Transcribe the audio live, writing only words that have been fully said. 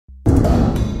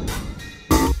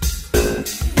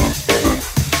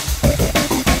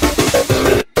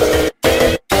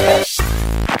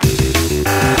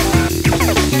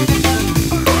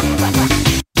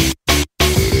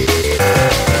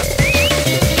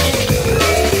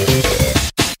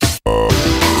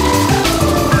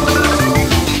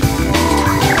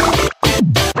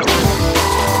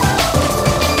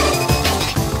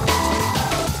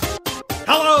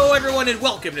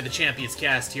into the Champions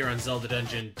Cast here on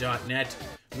ZeldaDungeon.net.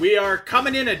 We are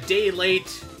coming in a day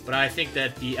late, but I think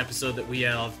that the episode that we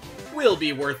have will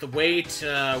be worth the wait.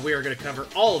 We are going to cover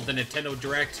all of the Nintendo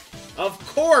Direct. Of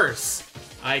course,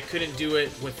 I couldn't do it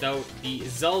without the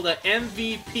Zelda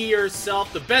MVP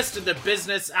herself, the best in the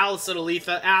business, Alison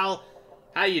Aletha. Al,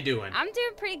 how you doing? I'm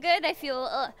doing pretty good. I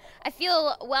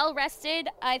feel well rested.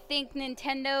 I think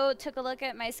Nintendo took a look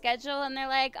at my schedule and they're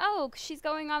like, "Oh, she's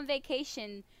going on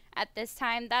vacation at this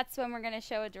time. That's when we're going to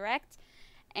show a direct."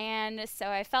 And so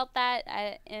I felt that,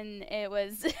 and it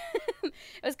was it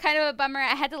was kind of a bummer.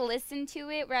 I had to listen to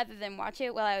it rather than watch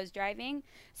it while I was driving.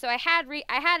 So I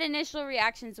had initial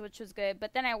reactions, which was good,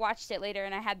 but then I watched it later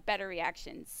and I had better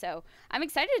reactions. So I'm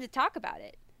excited to talk about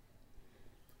it.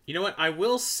 You know what? I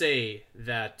will say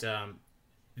that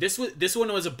this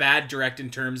one was a bad direct in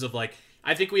terms of, like,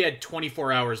 I think we had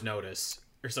 24 hours notice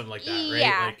or something like that, right?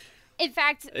 Yeah. Like, in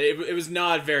fact, it was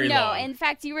not very long. No, in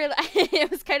fact, you were. It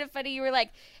was kind of funny. You were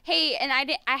like, "Hey," and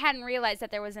I hadn't realized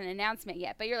that there was an announcement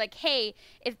yet. But you're like, "Hey,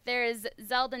 if there's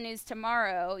Zelda news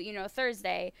tomorrow,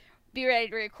 Thursday, be ready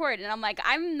to record." And I'm like,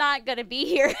 "I'm not gonna be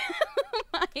here.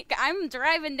 Like, I'm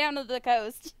driving down to the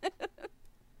coast."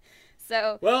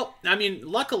 So. Well, I mean,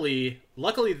 luckily,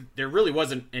 there really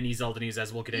wasn't any Zelda news,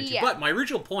 as we'll get into. Yeah. But my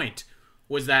original point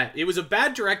was that it was a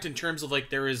bad direct in terms of, like,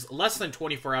 there is less than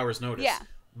 24 hours notice. Yeah.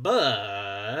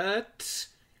 But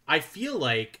I feel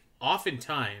like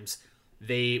oftentimes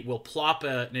they will plop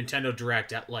a Nintendo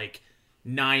Direct at like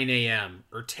 9 a.m.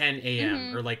 or 10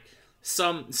 a.m. or like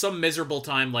some miserable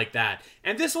time like that.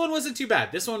 And this one wasn't too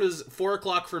bad. This one was 4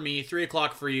 o'clock for me, 3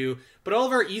 o'clock for you. But all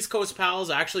of our East Coast pals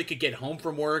actually could get home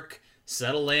from work,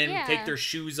 settle in, take their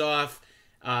shoes off.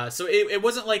 So it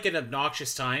wasn't like an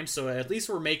obnoxious time. So at least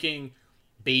we're making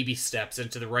baby steps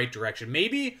into the right direction.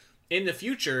 Maybe in the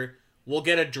future we'll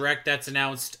get a direct that's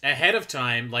announced ahead of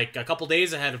time, like a couple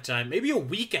days ahead of time, maybe a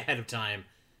week ahead of time,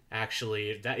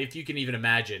 actually, that if you can even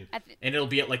imagine. And it'll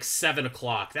be at like 7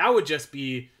 o'clock. That would just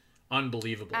be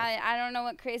unbelievable. I don't know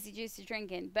what crazy juice you're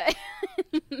drinking, but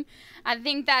I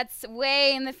think that's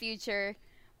way in the future.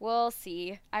 We'll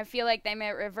see. I feel like they might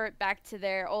revert back to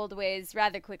their old ways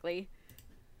rather quickly.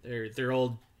 Their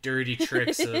old dirty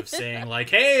tricks of saying, like,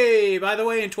 "Hey, by the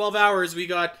way, in 12 hours we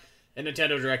got a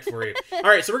Nintendo Direct for you." All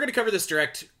right, so we're going to cover this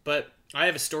Direct, but I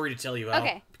have a story to tell you,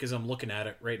 Al, because I'm looking at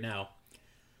it right now.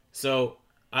 So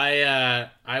I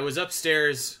was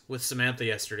upstairs with Samantha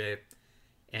yesterday,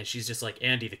 and she's just like,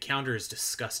 "Andy, the counter is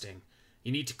disgusting.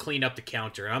 You need to clean up the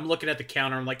counter." And I'm looking at the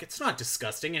counter, I'm like, "It's not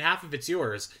disgusting, and half of it's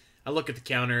yours." I look at the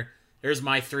counter, there's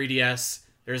my 3DS,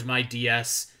 there's my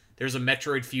DS, there's a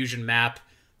Metroid Fusion map,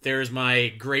 there's my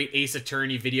great Ace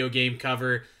Attorney video game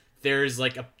cover, there's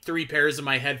like 3 pairs of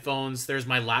my headphones, there's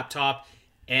my laptop,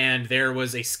 and there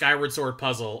was a Skyward Sword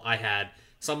puzzle I had.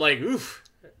 So I'm like, oof,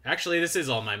 actually this is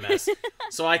all my mess.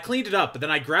 So I cleaned it up, but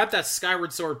then I grabbed that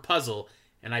Skyward Sword puzzle,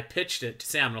 and I pitched it to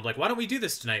Sam, and I'm like, "Why don't we do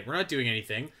this tonight? We're not doing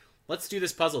anything. Let's do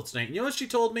this puzzle tonight." And you know what she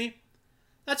told me?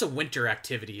 That's a winter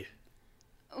activity.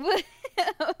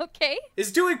 Okay.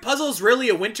 Is doing puzzles really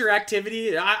a winter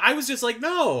activity? I was just like,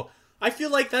 no. I feel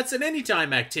like that's an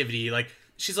anytime activity. Like,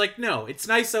 she's like, "No, it's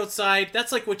nice outside.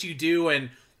 That's like what you do and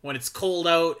when it's cold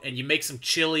out and you make some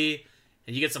chili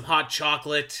and you get some hot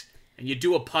chocolate and you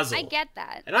do a puzzle." I get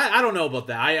that. And I don't know about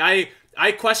that.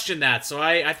 I question that. So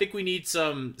I think we need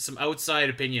some outside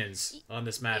opinions on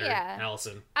this matter,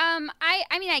 Allison. I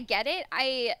mean, I get it.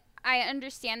 I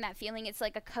understand that feeling. It's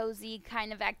like a cozy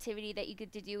kind of activity that you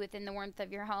get to do within the warmth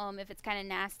of your home if it's kind of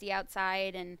nasty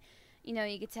outside and you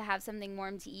get to have something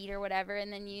warm to eat or whatever,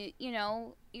 and then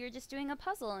you're just doing a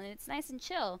puzzle and it's nice and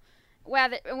chill.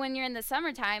 When you're in the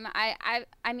summertime, I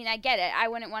mean, I get it. I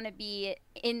wouldn't want to be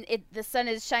in it. The sun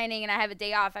is shining and I have a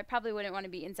day off. I probably wouldn't want to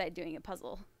be inside doing a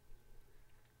puzzle.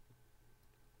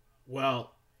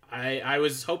 Well, I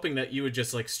was hoping that you would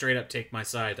just like straight up take my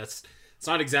side. It's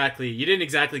not exactly, you didn't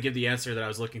exactly give the answer that I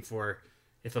was looking for,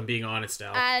 if I'm being honest,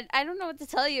 Al. I don't know what to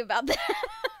tell you about that.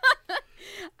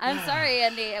 I'm sorry,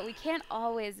 Andy. We can't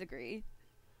always agree.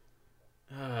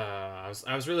 I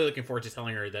was really looking forward to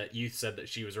telling her that you said that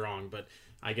she was wrong, but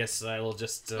I guess I will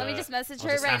just... Let me just message I'll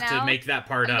her just right have now. to make that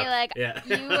part up. Be like,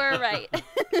 "You were right."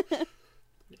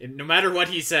 No matter what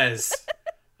he says.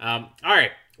 All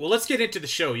right, well, let's get into the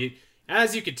show.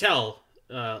 As you can tell,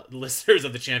 the listeners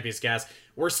of the Champions Cast,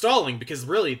 we're stalling because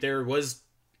really there was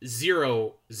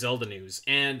zero Zelda news,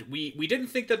 and we didn't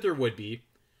think that there would be.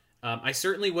 I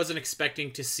certainly wasn't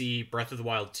expecting to see Breath of the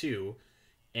Wild 2,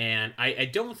 and I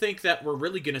don't think that we're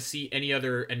really going to see any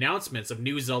other announcements of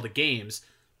new Zelda games,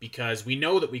 because we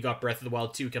know that we got Breath of the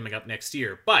Wild 2 coming up next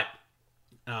year, but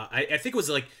I think it was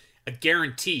like a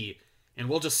guarantee and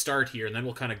we'll just start here, and then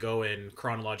we'll kind of go in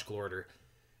chronological order.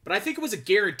 But I think it was a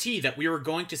guarantee that we were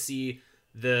going to see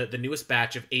the newest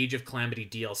batch of Age of Calamity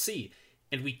DLC.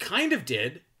 And we kind of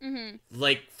did,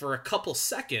 like, for a couple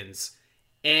seconds.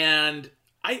 And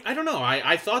I don't know.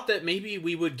 I thought that maybe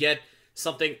we would get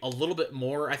something a little bit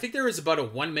more. I think there was about a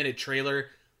 1-minute trailer.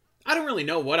 I don't really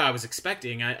know what I was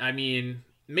expecting. I mean,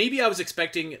 maybe I was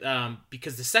expecting,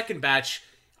 because the second batch,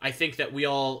 I think that we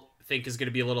all think is going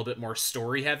to be a little bit more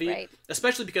story heavy. Right.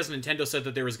 Especially because Nintendo said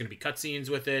that there was going to be cutscenes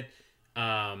with it.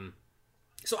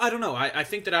 So I don't know. I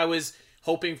think that I was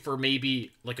hoping for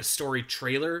maybe like a story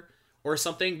trailer or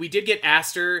something. We did get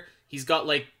Aster. He's got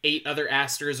like 8 other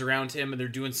Asters around him, and they're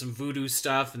doing some voodoo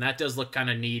stuff, and that does look kind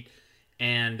of neat.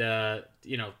 And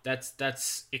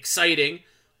that's exciting.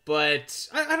 But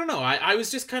I don't know. I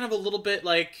was just kind of a little bit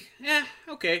like,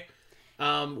 okay.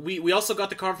 We also got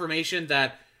the confirmation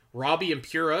that Robbie and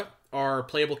Pura are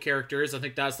playable characters. I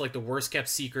think that's like the worst kept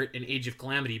secret in Age of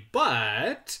Calamity,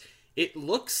 but it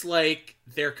looks like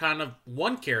they're kind of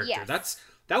one character. Yes.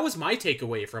 That was my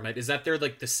takeaway from it, is that they're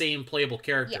like the same playable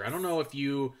character. Yes. I don't know if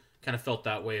you kind of felt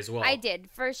that way as well. I did,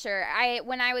 for sure.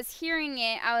 When I was hearing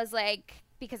it, I was like,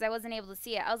 because I wasn't able to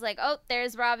see it, I was like, oh,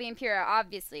 there's Robbie and Pura,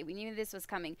 obviously. We knew this was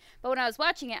coming. But when I was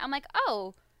watching it, I'm like,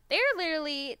 oh,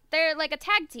 they're like a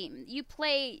tag team. You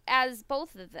play as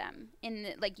both of them.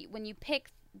 When you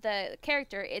pick the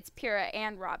character, it's Pura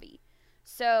and Robbie.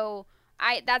 So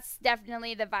that's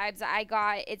definitely the vibes that I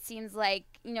got. It seems like,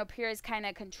 Pura's kind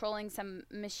of controlling some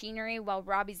machinery while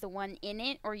Robbie's the one in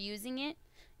it or using it,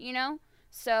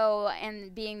 So,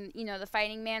 and being, the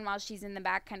fighting man while she's in the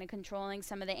back kind of controlling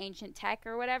some of the ancient tech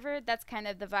or whatever. That's kind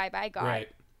of the vibe I got. Right.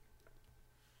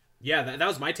 Yeah, that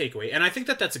was my takeaway. And I think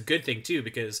that that's a good thing, too,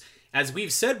 because as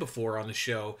we've said before on the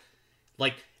show,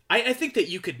 like, I think that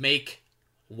you could make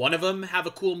one of them have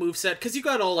a cool moveset, because you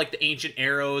got all, like, the ancient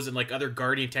arrows and, like, other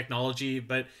Guardian technology,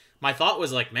 but my thought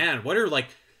was, like, man, what are, like,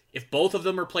 if both of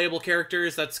them are playable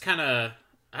characters, that's kind of,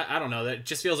 I don't know, that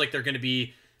just feels like they're going to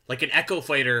be like an Echo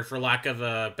Fighter, for lack of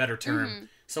a better term.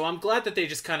 So I'm glad that they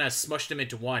just kind of smushed them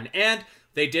into one. And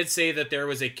they did say that there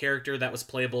was a character that was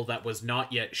playable that was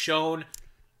not yet shown.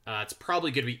 It's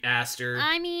probably going to be Aster.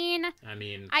 I mean,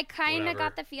 I kind of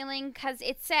got the feeling, because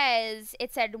it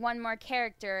said one more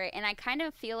character, and I kind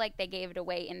of feel like they gave it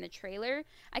away in the trailer.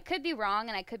 I could be wrong,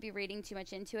 and I could be reading too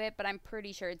much into it, but I'm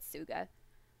pretty sure it's Suga.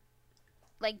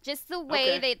 Like, just the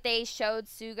way that they showed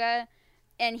Suga,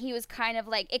 and he was kind of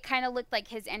like, it kind of looked like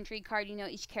his entry card.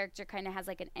 Each character kind of has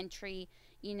like an entry,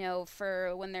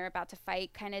 for when they're about to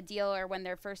fight kind of deal, or when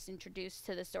they're first introduced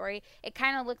to the story. It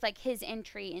kind of looked like his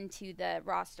entry into the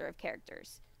roster of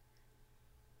characters.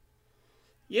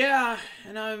 Yeah,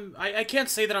 and I can't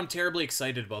say that I'm terribly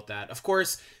excited about that. Of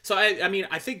course, so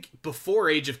I think before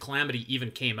Age of Calamity even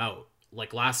came out,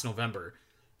 like last November,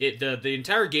 the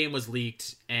entire game was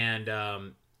leaked,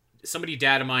 and somebody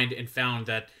data mined and found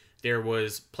that there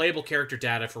was playable character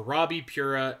data for Robbie,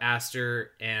 Pura,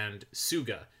 Aster, and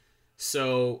Suga.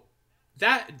 So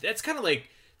that's kind of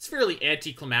like, it's fairly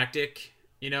anticlimactic,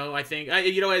 I think.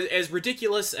 As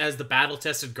ridiculous as the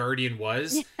battle-tested Guardian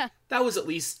was, that was at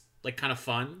least like kind of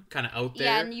fun, kind of out there.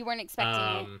 Yeah, and you weren't expecting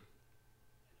it.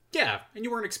 Yeah, and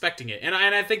you weren't expecting it. And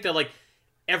I think that like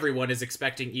everyone is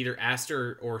expecting either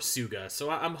Aster or Suga. So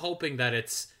I'm hoping that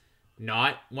it's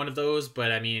not one of those,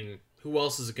 but I mean, who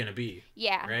else is it going to be?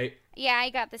 Yeah. Right? Yeah, I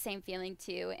got the same feeling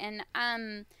too. And,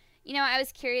 I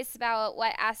was curious about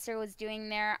what Aster was doing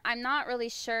there. I'm not really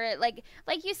sure. Like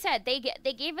you said, they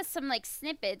gave us some like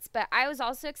snippets, but I was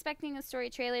also expecting a story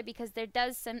trailer, because there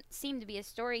does seem to be a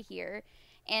story here.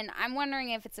 And I'm wondering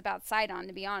if it's about Sidon,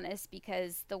 to be honest,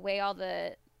 because the way all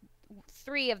the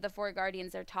 3 of the 4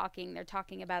 Guardians are talking, they're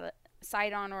talking about a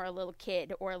Sidon or a little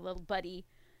kid or a little buddy,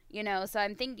 So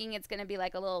I'm thinking it's going to be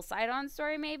like a little Sidon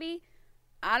story, maybe.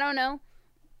 I don't know.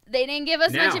 They didn't give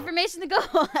us much information to go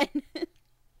on.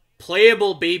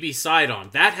 Playable baby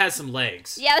Sidon. That has some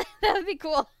legs. Yeah, that would be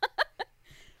cool.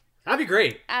 That'd be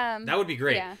great. That would be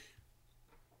great. Yeah.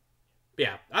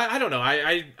 Yeah. I don't know.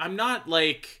 I'm not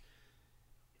like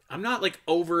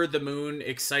over the moon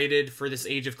excited for this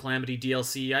Age of Calamity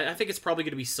DLC. I think it's probably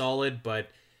going to be solid, but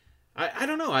I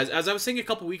don't know. As I was saying a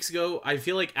couple weeks ago, I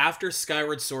feel like after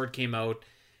Skyward Sword came out,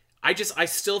 I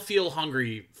still feel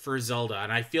hungry for Zelda,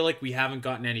 and I feel like we haven't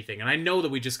gotten anything. And I know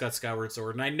that we just got Skyward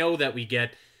Sword, and I know that we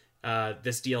get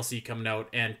this DLC coming out.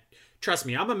 And trust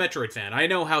me, I'm a Metroid fan. I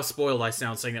know how spoiled I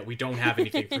sound saying that we don't have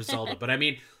anything for Zelda, but I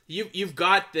mean, you've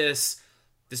got this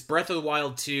Breath of the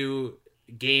Wild 2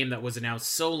 game that was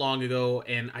announced so long ago,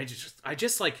 and I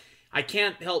just like, I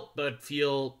can't help but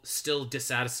feel still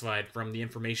dissatisfied from the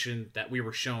information that we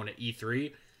were shown at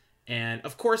E3. And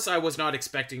of course, I was not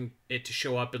expecting it to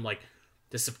show up in like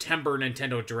the September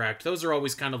Nintendo Direct. Those are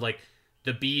always kind of like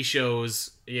the B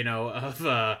shows, of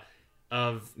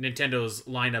Nintendo's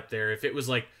lineup there. If it was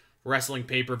like wrestling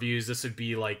pay-per-views, this would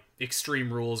be like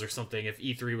Extreme Rules or something if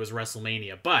E3 was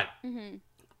WrestleMania. But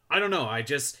I don't know.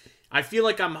 I feel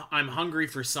like I'm hungry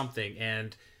for something,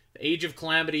 and the Age of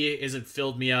Calamity isn't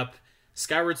filled me up.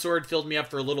 Skyward Sword filled me up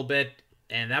for a little bit,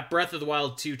 and that Breath of the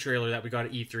Wild 2 trailer that we got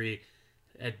at E3,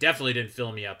 it definitely didn't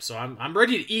fill me up. So I'm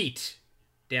ready to eat.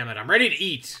 Damn it, I'm ready to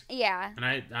eat. Yeah.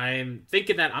 And I'm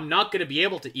thinking that I'm not going to be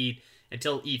able to eat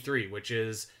until E3, which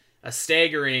is a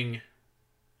staggering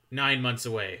 9 months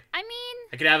away. I mean,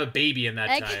 I could have a baby in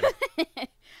that time.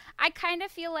 I kind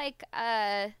of feel like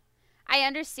I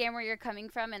understand where you're coming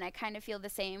from, and I kind of feel the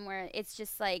same, where it's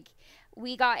just like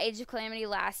we got Age of Calamity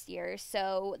last year,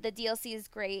 so the DLC is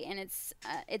great, and it's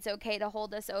okay to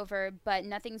hold us over, but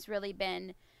nothing's really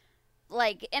been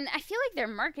like, and I feel like their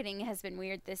marketing has been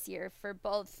weird this year for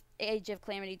both Age of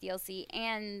Calamity DLC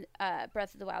and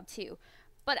Breath of the Wild 2.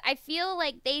 But I feel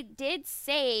like they did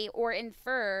say, or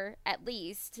infer at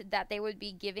least, that they would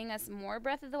be giving us more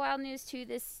Breath of the Wild news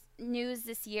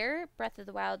this year. Breath of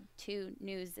the Wild 2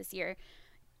 news this year.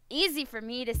 Easy for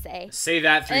me to say. Say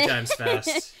that 3 times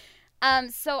fast.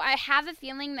 So I have a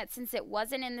feeling that since it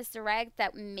wasn't in this Direct,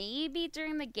 that maybe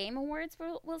during the Game Awards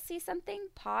we'll see something,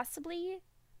 possibly.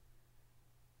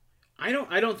 I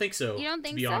don't think so. You don't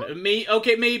think to be so? Honest. Maybe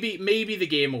the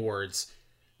Game Awards.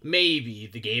 Maybe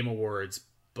the Game Awards,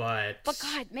 but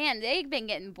God, man, they've been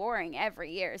getting boring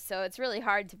every year, so it's really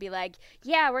hard to be like,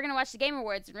 yeah, we're going to watch the Game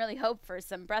Awards and really hope for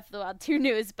some Breath of the Wild 2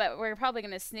 news, but we're probably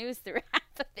going to snooze through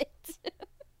half of it.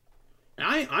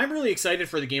 I'm really excited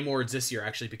for the Game Awards this year,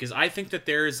 actually, because I think that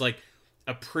there's like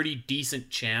a pretty decent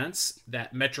chance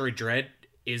that Metroid Dread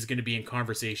is going to be in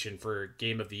conversation for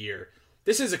Game of the Year.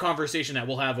 This is a conversation that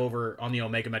we'll have over on the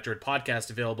Omega Metroid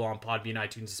podcast, available on Podbean,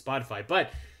 iTunes, and Spotify.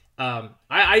 But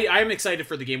I'm excited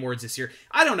for the Game Awards this year.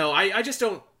 I don't know. I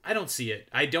don't see it.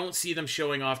 I don't see them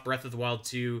showing off Breath of the Wild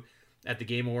 2 at the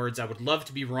Game Awards. I would love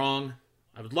to be wrong.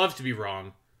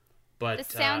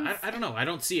 But I don't know. I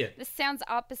don't see it. This sounds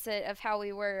opposite of how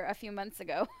we were a few months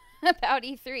ago about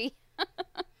E3.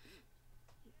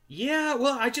 Yeah,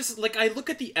 well, I look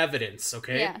at the evidence,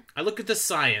 okay? Yeah. I look at the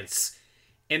science.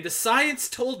 And the science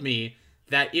told me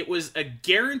that it was a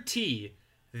guarantee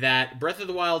that Breath of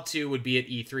the Wild 2 would be at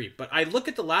E3. But I look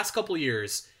at the last couple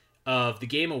years of the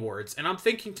Game Awards, and I'm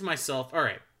thinking to myself, all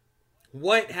right,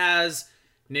 what has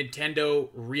Nintendo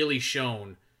really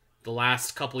shown the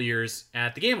last couple years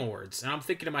at the Game Awards? And I'm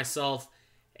thinking to myself,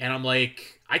 and I'm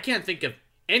like, I can't think of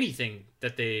anything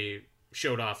that they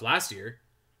showed off last year.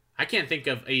 I can't think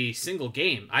of a single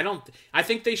game. I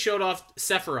think they showed off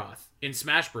Sephiroth in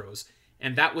Smash Bros.,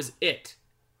 and that was it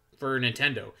for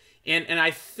Nintendo. And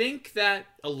I think that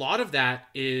a lot of that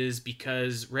is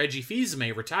because Reggie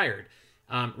Fils-Aimé retired.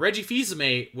 Reggie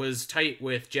Fils-Aimé was tight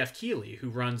with Jeff Keighley,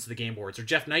 who runs the Game Awards, or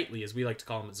Jeff Knightley, as we like to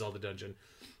call him at Zelda Dungeon.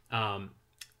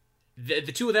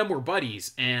 The two of them were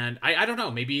buddies, and I don't know,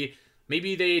 maybe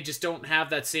they just don't have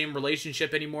that same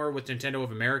relationship anymore with Nintendo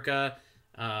of America.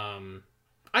 I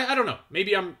don't know.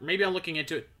 Maybe I'm looking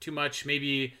into it too much.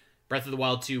 Maybe Breath of the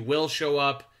Wild 2 will show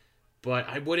up. But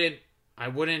I wouldn't bet,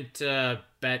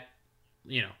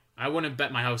 I wouldn't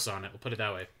bet my house on it. We'll put it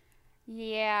that way.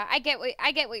 Yeah, I get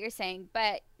what you're saying,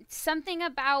 but something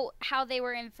about how they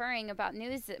were inferring about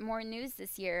more news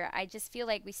this year, I just feel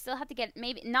like we still have to get,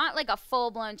 maybe not like a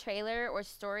full-blown trailer or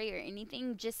story or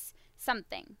anything, just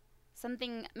something,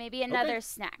 maybe another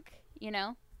snack, You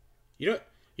know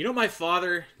what my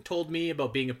father told me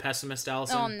about being a pessimist,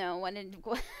 Allison? Oh no, what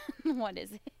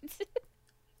is it?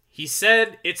 He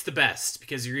said it's the best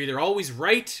because you're either always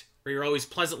right or you're always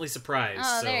pleasantly surprised.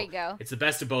 Oh, so there you go. It's the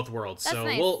best of both worlds. That's so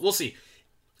nice. we'll see.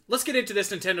 Let's get into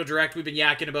this Nintendo Direct. We've been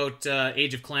yakking about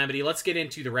Age of Calamity. Let's get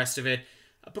into the rest of it.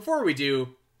 Before we do,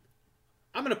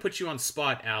 I'm going to put you on the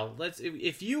spot, Al.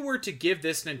 If you were to give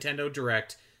this Nintendo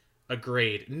Direct a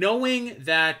grade, knowing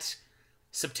that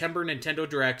September Nintendo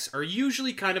Directs are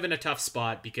usually kind of in a tough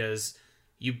spot because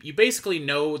you basically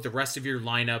know the rest of your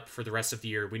lineup for the rest of the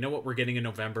year. We know what we're getting in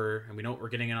November, and we know what we're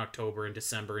getting in October and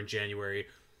December and January.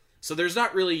 So there's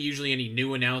not really usually any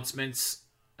new announcements,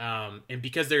 and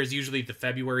because there's usually the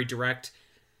February Direct.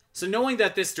 So knowing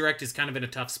that this Direct is kind of in a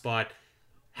tough spot,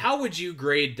 how would you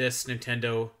grade this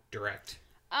Nintendo Direct?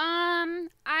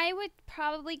 I would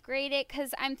probably grade it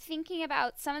because I'm thinking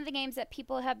about some of the games that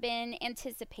people have been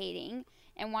anticipating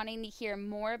and wanting to hear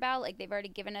more about. Like, they've already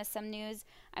given us some news.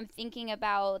 I'm thinking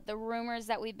about the rumors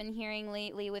that we've been hearing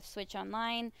lately with Switch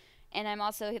Online, And I'm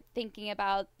also thinking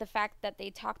about the fact that they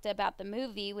talked about the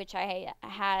movie, which I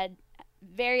had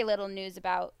very little news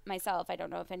about myself. I don't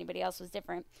know if anybody else was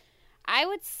different. I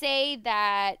would say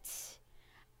that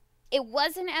it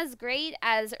wasn't as great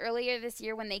as earlier this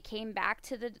year when they came back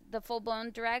to the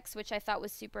full-blown directs, which I thought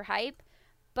was super hype.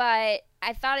 But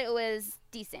I thought it was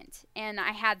decent. And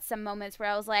I had some moments where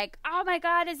I was like, oh my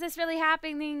god, is this really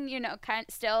happening? You know, kind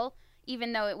of still,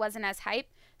 even though it wasn't as hype.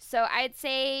 So I'd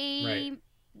say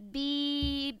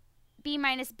B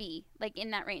minus B, like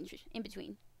in that range, in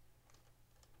between.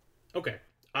 Okay.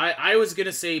 I was going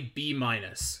to say B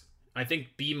minus. I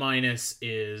think B minus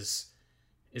is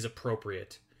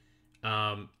appropriate.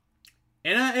 And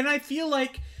I feel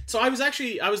like, so I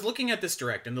was looking at this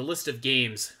direct and the list of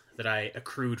games that I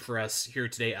accrued for us here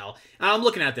today, Al. And I'm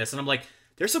looking at this and I'm like,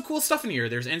 there's some cool stuff in here.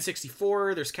 There's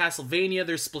N64, there's Castlevania,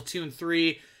 there's Splatoon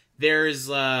 3, there's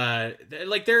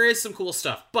there is some cool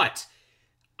stuff. But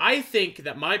I think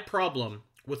that my problem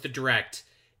with the direct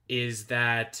is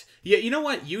that, yeah, you know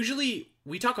what? Usually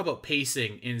we talk about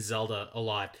pacing in Zelda a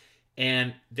lot,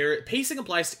 and their pacing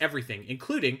applies to everything,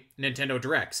 including Nintendo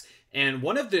Directs. And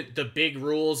one of the big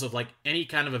rules of like any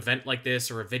kind of event like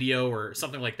this or a video or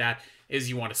something like that is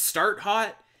you want to start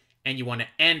hot and you want to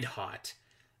end hot.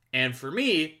 And for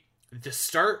me, the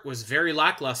start was very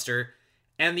lackluster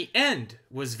and the end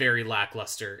was very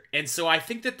lackluster. And so I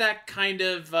think that kind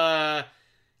of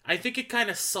I think it kind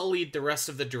of sullied the rest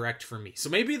of the direct for me. So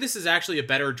maybe this is actually a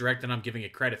better direct than I'm giving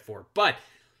it credit for. But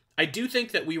I do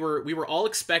think that we were all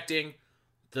expecting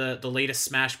the latest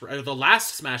the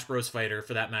last Smash Bros. Fighter,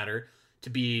 for that matter, to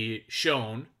be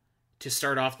shown to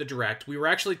start off the direct. We were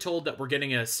actually told that we're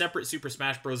getting a separate Super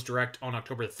Smash Bros. Direct on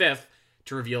October the 5th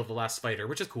to reveal the last fighter,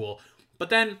 which is cool. But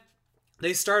then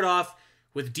they start off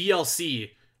with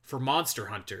DLC for Monster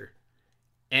Hunter,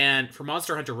 and for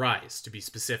Monster Hunter Rise, to be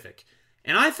specific.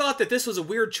 And I thought that this was a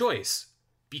weird choice,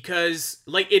 because,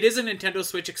 like, it is a Nintendo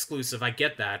Switch exclusive, I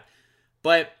get that,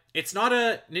 but it's not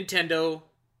a Nintendo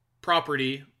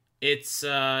property. It's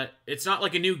not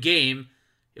like a new game.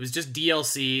 It was just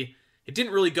DLC. It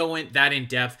didn't really go that in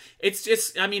depth.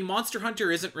 I mean, Monster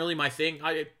Hunter isn't really my thing.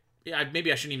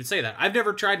 Maybe I shouldn't even say that. I've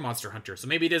never tried Monster Hunter, so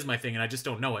maybe it is my thing and I just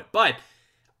don't know it. But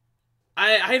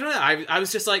I don't know. I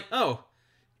was just like, oh,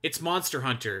 it's Monster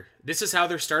Hunter. This is how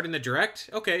they're starting the direct?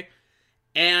 Okay.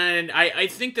 And I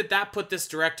think that put this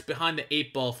direct behind the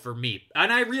 8 ball for me.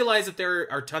 And I realize that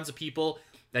there are tons of people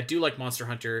that do like Monster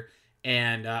Hunter,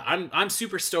 and I'm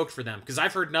super stoked for them, because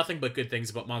I've heard nothing but good things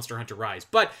about Monster Hunter Rise.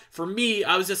 But for me,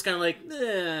 I was just kind of like,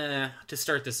 to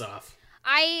start this off.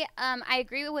 I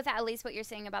agree with at least what you're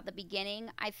saying about the beginning.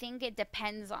 I think it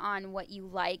depends on what you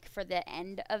like for the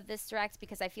end of this direct,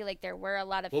 because I feel like there were a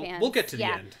lot of fans. We'll get to the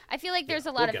end. I feel like there's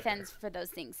a lot of fans for those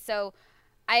things. So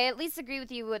I at least agree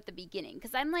with you with the beginning,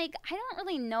 because I'm like, I don't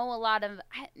really know a lot of,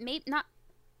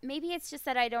 maybe it's just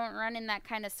that I don't run in that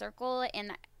kind of circle,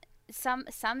 and some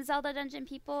Zelda Dungeon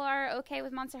people are okay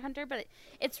with Monster Hunter, but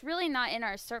it's really not in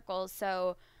our circle.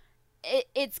 So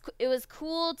it was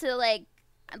cool to like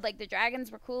the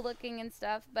dragons were cool looking and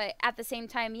stuff, but at the same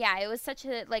time, yeah, it was such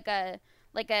a like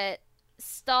a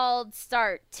stalled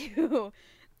start to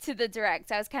the direct.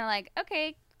 So I was kind of like,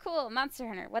 okay, cool, Monster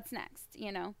Hunter, what's next,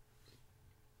 you know?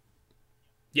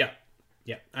 Yeah,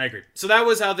 I agree. So that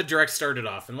was how the direct started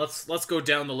off, and let's go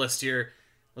down the list here.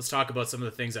 Let's talk about some of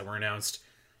the things that were announced.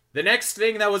 The next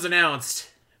thing that was announced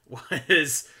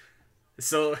was,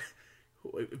 so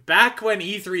back when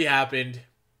E3 happened,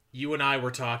 you and I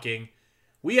were talking.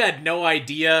 We had no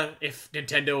idea if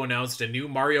Nintendo announced a new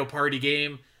Mario Party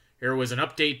game, or was an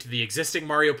update to the existing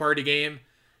Mario Party game.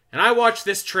 And I watched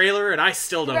this trailer and I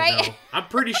still don't know. I'm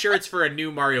pretty sure it's for a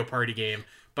new Mario Party game,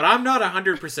 but I'm not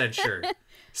 100% sure.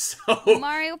 So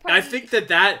Mario Party. I think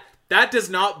that does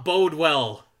not bode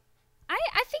well.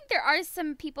 I think there are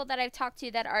some people that I've talked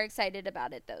to that are excited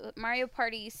about it, though. Mario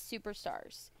Party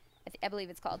Superstars, I believe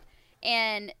it's called.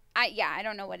 And I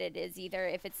don't know what it is either.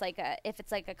 If it's like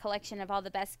a collection of all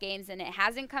the best games and it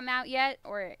hasn't come out yet,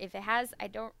 or if it has, I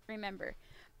don't remember.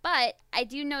 But I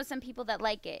do know some people that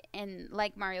like it and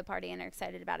like Mario Party and are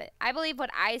excited about it. I believe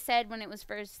what I said when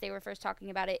they were first talking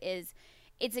about it is,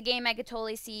 it's a game I could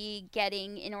totally see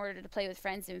getting in order to play with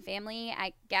friends and family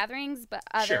at gatherings, but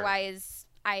otherwise,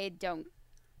 I don't.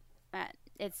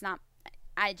 It's not.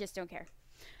 I just don't care.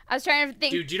 I was trying to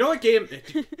think. Dude, you know what game?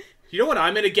 You know what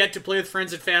I'm gonna get to play with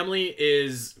friends and family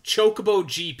is Chocobo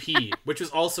GP, which was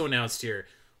also announced here,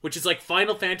 which is like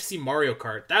Final Fantasy Mario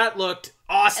Kart. That looked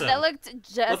awesome. That looked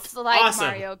like awesome.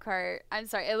 Mario Kart. I'm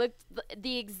sorry, it looked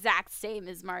the exact same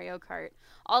as Mario Kart.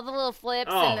 All the little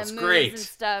flips and the moves and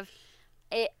stuff.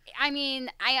 I mean,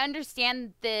 I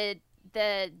understand the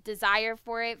the desire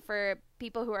for it for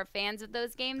people who are fans of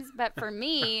those games. But for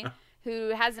me, who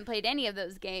hasn't played any of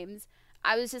those games,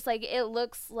 I was just like, it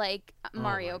looks like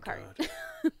Mario Kart.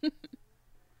 I'm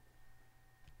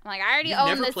like, I already own this game.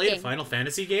 You've never played a Final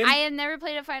Fantasy game? I have never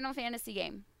played a Final Fantasy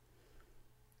game.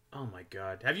 Oh my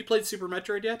god. Have you played Super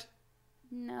Metroid yet?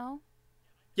 No.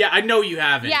 Yeah, I know you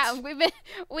haven't. Yeah,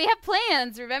 we have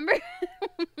plans, remember?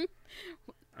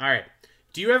 All right.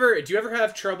 Do you ever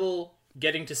have trouble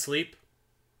getting to sleep?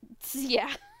 Yeah.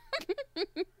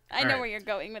 I know where you're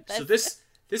going with this. So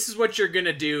this is what you're going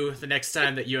to do the next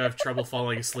time that you have trouble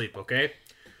falling asleep, okay?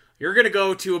 You're going to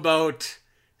go to about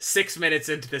 6 minutes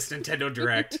into this Nintendo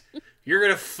Direct. You're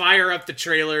going to fire up the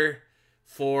trailer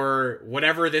for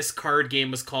whatever this card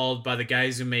game was called by the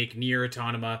guys who make Nier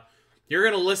Automata. You're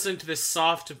going to listen to this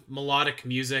soft melodic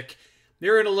music.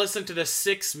 You're going to listen to the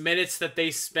 6 minutes that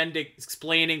they spend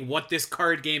explaining what this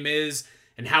card game is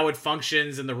and how it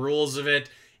functions and the rules of it.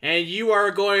 And you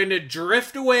are going to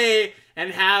drift away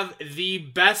and have the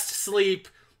best sleep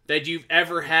that you've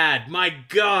ever had. My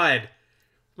God,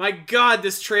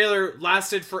 this trailer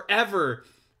lasted forever.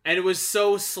 And it was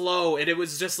so slow. And it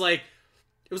was just like,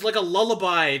 it was like a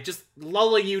lullaby, just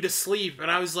lulling you to sleep.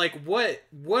 And I was like, what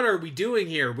are we doing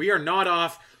here? We are not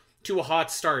off to a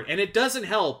hot start. And it doesn't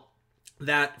help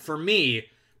that for me,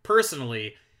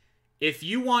 personally, if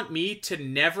you want me to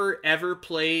never ever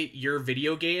play your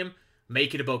video game,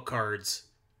 make it about cards.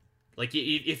 Like,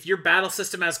 if your battle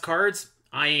system has cards,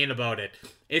 I ain't about it.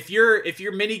 If your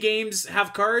mini games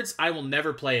have cards, I will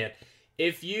never play it.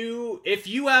 If you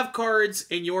have cards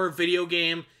in your video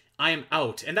game, I am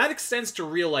out. And that extends to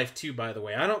real life too, by the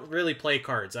way. I don't really play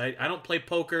cards. I don't play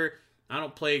poker. I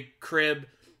don't play crib.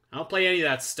 I don't play any of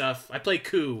that stuff. I play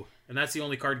Coup, and that's the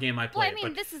only card game I play. Well, I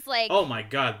mean, this is like... Oh my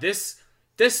god, this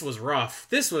was rough.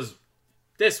 This was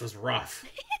rough.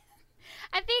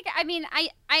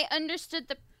 I understood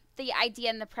the idea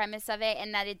and the premise of it,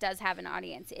 and that it does have an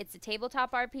audience. It's a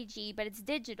tabletop RPG, but it's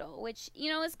digital, which,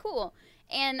 is cool.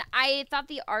 And I thought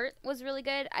the art was really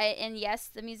good. And yes,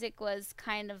 the music was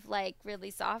kind of like really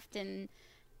soft and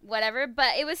whatever,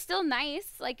 but it was still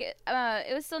nice. Like, it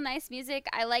was still nice music.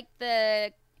 I liked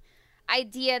the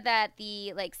idea that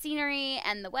the scenery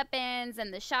and the weapons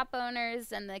and the shop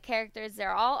owners and the characters,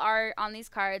 they're all art on these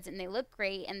cards, and they look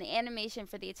great, and the animation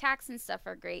for the attacks and stuff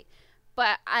are great.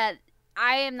 But I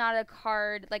am not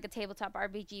a tabletop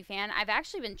RPG fan. I've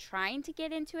actually been trying to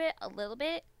get into it a little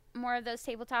bit more of those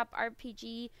tabletop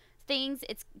RPG things.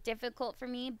 It's difficult for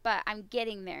me, but I'm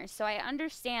getting there. So I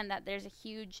understand that there's a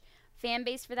huge fan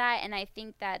base for that, and I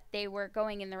think that they were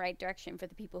going in the right direction for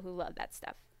the people who love that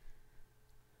stuff.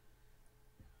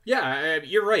 Yeah,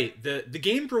 you're right. The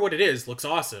game for what it is looks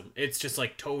awesome. It's just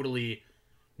totally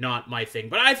not my thing.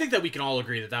 But I think that we can all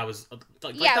agree that was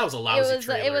that was a lousy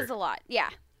trailer. It was a lot. Yeah.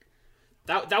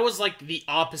 That was the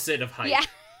opposite of hype. Yeah.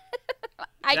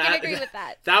 I can agree with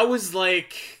that. That was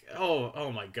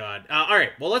oh my god. All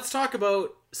right, well, let's talk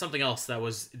about something else that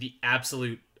was the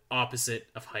absolute opposite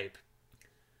of hype.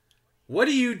 What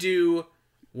do you do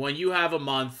when you have a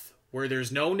month where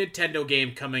there's no Nintendo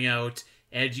game coming out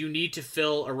and you need to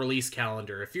fill a release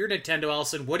calendar? If you're Nintendo,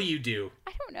 Allison, what do you do?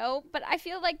 I don't know, but I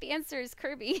feel like the answer is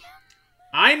Kirby.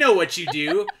 I know what you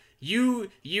do. You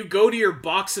go to your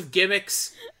box of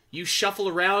gimmicks. You shuffle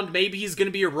around. Maybe he's going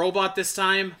to be a robot this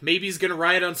time. Maybe he's going to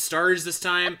ride on stars this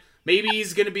time. Maybe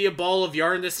he's going to be a ball of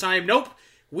yarn this time. Nope.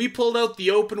 We pulled out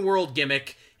the open world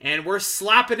gimmick, and we're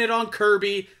slapping it on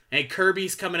Kirby, and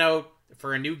Kirby's coming out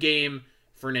for a new game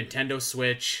for Nintendo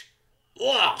Switch.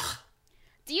 Ugh.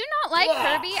 Do you not like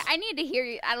Kirby? I need to hear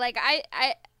you.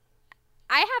 I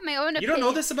have my own opinion. You don't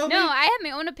know this about me? No, I have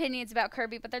my own opinions about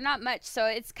Kirby, but they're not much, so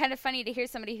it's kind of funny to hear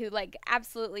somebody who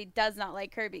absolutely does not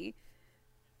like Kirby.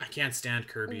 I can't stand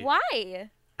Kirby. Why?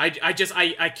 I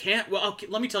can't. Well, okay,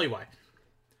 let me tell you why.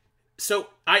 So,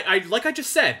 I like I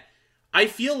just said, I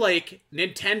feel like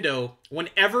Nintendo,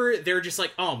 whenever they're just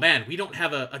oh man, we don't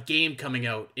have a game coming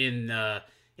out in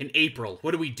April.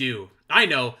 What do we do? I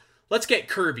know. Let's get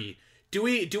Kirby. Do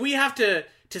we have to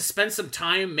spend some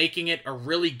time making it a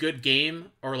really good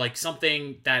game, or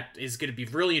something that is going to be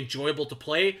really enjoyable to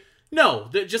play? No,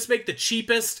 just make the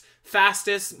cheapest,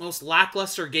 fastest, most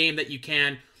lackluster game that you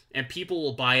can, and people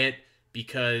will buy it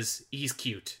because he's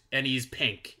cute and he's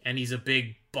pink and he's a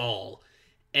big ball.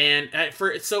 And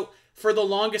for the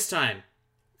longest time,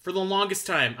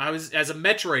 I was, as a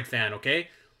Metroid fan, okay,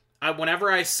 whenever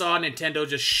I saw Nintendo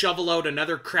just shovel out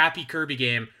another crappy Kirby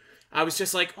game, I was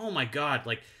just oh my god,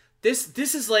 this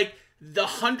is the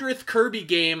 100th Kirby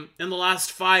game in the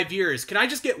last 5 years. Can I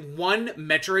just get one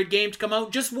Metroid game to come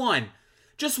out? Just one.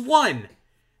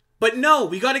 But no,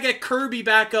 we got to get Kirby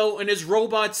back out in his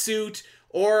robot suit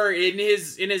or in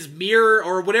his mirror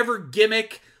or whatever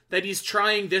gimmick that he's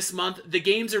trying this month. The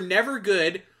games are never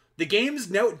good. The games,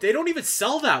 no, they don't even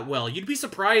sell that well. You'd be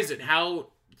surprised at how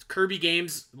Kirby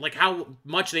games, like how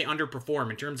much they underperform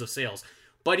in terms of sales.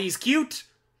 But he's cute,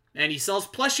 and he sells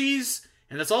plushies,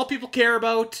 and that's all people care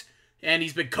about. And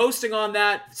he's been coasting on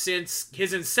that since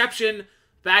his inception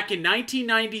back in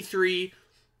 1993.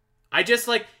 I just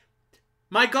like,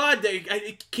 my God,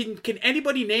 can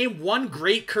anybody name one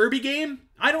great Kirby game?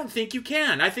 I don't think you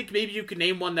can. I think maybe you can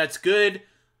name one that's good.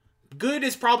 Good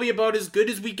is probably about as good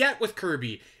as we get with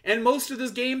Kirby. And most of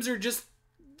those games are just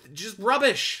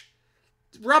rubbish.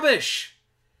 Rubbish.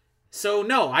 So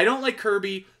no, I don't like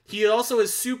Kirby. He also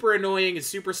is super annoying in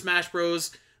Super Smash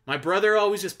Bros. My brother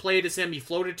always just played as him. He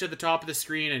floated to the top of the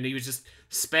screen and he was just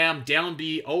spam down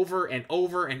B over and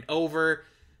over and over.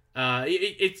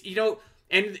 It's you know,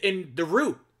 and the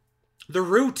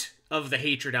root of the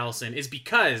hatred, Allison, is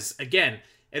because, again,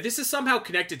 and this is somehow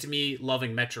connected to me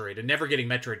loving Metroid and never getting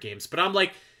Metroid games. But I'm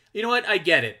like, you know what? I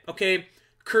get it. Okay,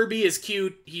 Kirby is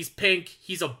cute. He's pink.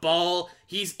 He's a ball.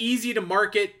 He's easy to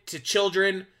market to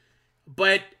children.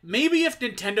 But maybe if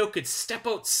Nintendo could step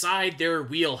outside their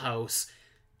wheelhouse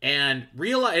and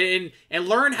realize and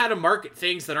learn how to market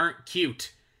things that aren't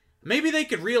cute, maybe they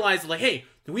could realize, like, hey,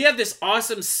 we have this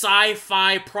awesome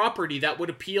sci-fi property that would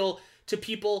appeal to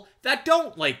people that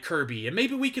don't like Kirby, and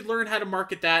maybe we could learn how to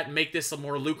market that and make this a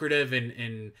more lucrative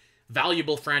and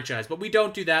valuable franchise. But we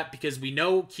don't do that because we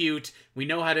know cute, we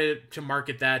know how to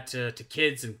market that to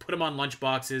kids and put them on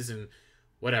lunchboxes and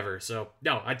whatever. So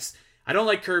no, I don't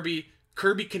like Kirby.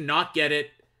 Kirby cannot get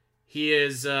it. He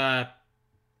is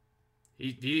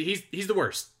he's the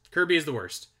worst. Kirby is the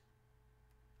worst.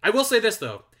 I will say this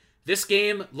though, this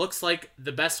game looks like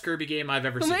the best Kirby game I've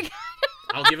ever seen.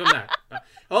 I'll give him that.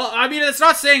 Well, I mean, it's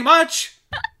not saying much,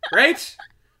 right?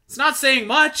 It's not saying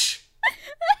much.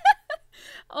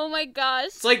 Oh my gosh.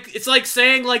 It's like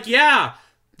saying, like, yeah,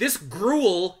 this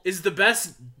gruel is the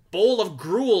best bowl of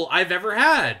gruel I've ever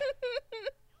had.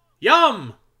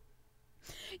 Yum.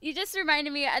 You just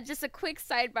reminded me of just a quick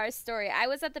sidebar story. I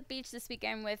was at the beach this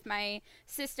weekend with my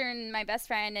sister and my best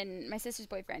friend and my sister's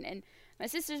boyfriend. And my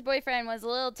sister's boyfriend was a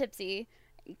little tipsy,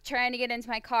 trying to get into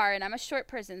my car. And I'm a short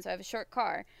person, so I have a short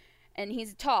car. And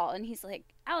he's tall, and he's like,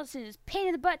 Allison is pain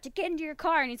in the butt to get into your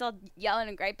car. And he's all yelling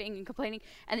and griping and complaining.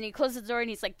 And then he closes the door, and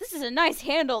he's like, this is a nice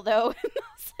handle, though. And I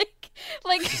was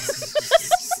like,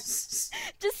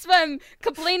 just from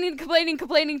complaining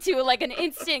to, like, an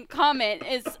instant comment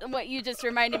is what you just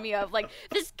reminded me of. Like,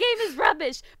 this game is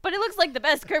rubbish, but it looks like the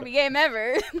best Kirby game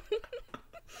ever.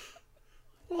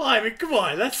 Well, I mean, come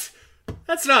on, that's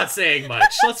not saying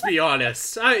much. Let's be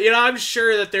honest. I'm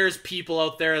sure that there's people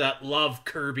out there that love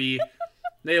Kirby.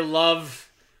 They love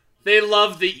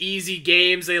the easy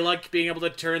games. They like being able to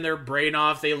turn their brain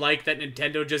off. They like that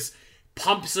Nintendo just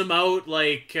pumps them out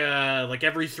like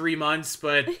every 3 months.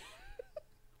 But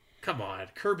come on,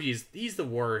 he's the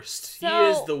worst. So, he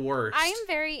is the worst. I am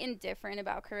very indifferent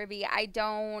about Kirby. I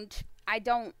don't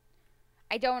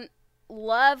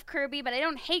love Kirby, but I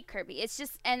don't hate Kirby. It's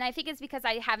just, and I think it's because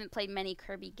I haven't played many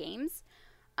Kirby games.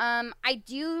 I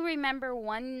do remember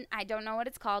one, I don't know what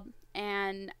it's called,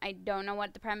 and I don't know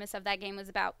what the premise of that game was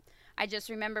about. I just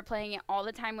remember playing it all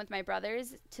the time with my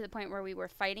brothers to the point where we were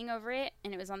fighting over it,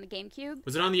 and it was on the GameCube.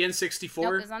 Was it on the N64?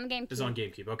 Nope, it was on the GameCube. It was on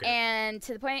GameCube, okay. And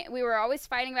to the point, we were always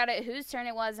fighting about it, whose turn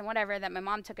it was and whatever, that my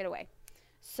mom took it away.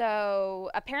 So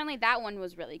apparently that one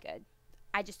was really good.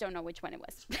 I just don't know which one it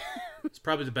was. It's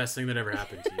probably the best thing that ever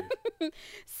happened to you.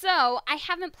 So, I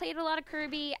haven't played a lot of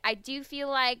Kirby. I do feel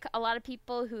like a lot of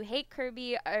people who hate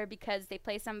Kirby are because they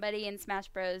play somebody in Smash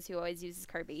Bros. Who always uses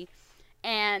Kirby.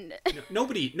 And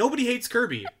nobody hates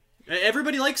Kirby.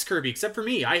 Everybody likes Kirby except for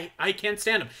me. I can't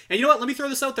stand him. And you know what? Let me throw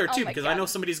this out there too, because God. I know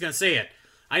somebody's going to say it.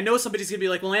 I know somebody's going to be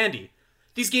like, well, Andy,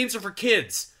 these games are for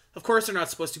kids. Of course they're not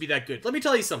supposed to be that good. Let me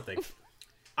tell you something.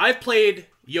 I've played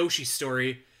Yoshi's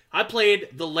Story. I played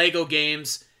the Lego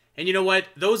games, and you know what?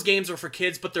 Those games are for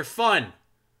kids, but they're fun.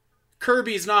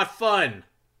 Kirby's not fun.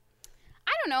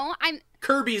 I don't know.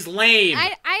 Kirby's lame.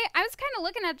 I was kind of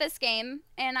looking at this game,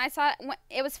 and I saw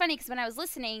it was funny because when I was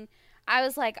listening, I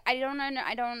was like, I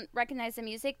don't recognize the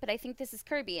music, but I think this is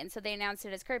Kirby, and so they announced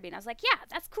it as Kirby, and I was like, yeah,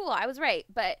 that's cool. I was right,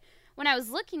 but when I was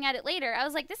looking at it later, I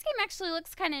was like, this game actually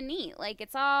looks kind of neat. Like,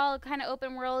 it's all kind of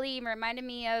open worldy, reminded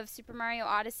me of Super Mario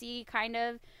Odyssey, kind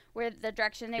of, where the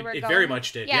direction they were going. It very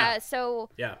much did, yeah. So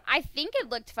yeah. I think it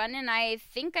looked fun, and I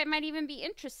think I might even be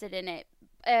interested in it.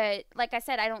 Like I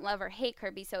said, I don't love or hate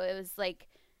Kirby, so it was like,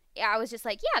 yeah, I was just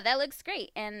like, yeah, that looks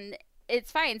great. And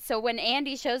it's fine. So when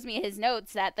Andy shows me his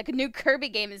notes that the new Kirby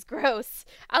game is gross,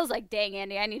 I was like, dang,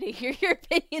 Andy, I need to hear your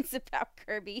opinions about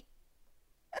Kirby.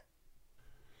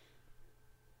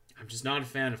 I'm just not a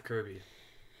fan of Kirby.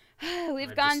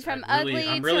 We've gone from ugly to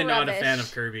I'm really not rubbish. a fan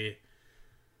of Kirby.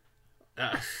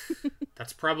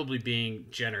 That's probably being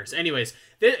generous. Anyways,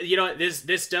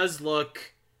 this does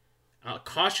look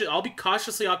cautious. I'll be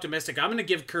cautiously optimistic. I'm going to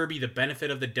give Kirby the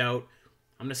benefit of the doubt.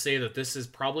 I'm going to say that this is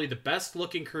probably the best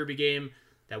looking Kirby game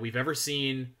that we've ever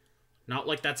seen. Not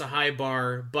like that's a high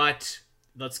bar, but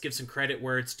let's give some credit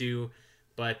where it's due.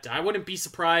 But I wouldn't be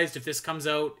surprised if this comes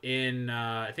out in,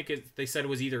 I think they said it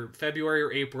was either February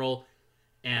or April,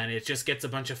 and it just gets a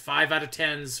bunch of 5 out of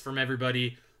 10s from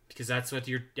everybody, because that's what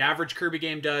your average Kirby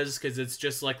game does, because it's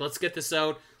just like, let's get this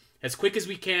out as quick as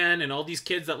we can, and all these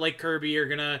kids that like Kirby are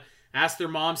going to ask their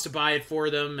moms to buy it for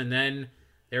them, and then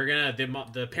they're going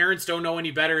to, the parents don't know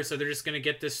any better, so they're just going to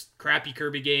get this crappy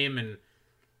Kirby game and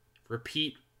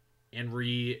repeat and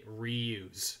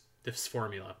reuse this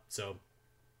formula. So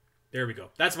there we go.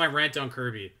 That's my rant on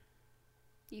Kirby.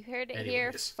 You heard it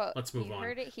here, folks. Let's move on.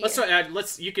 Heard it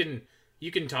here.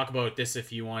 You can talk about this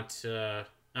if you want. I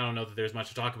don't know that there's much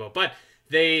to talk about, but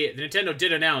the Nintendo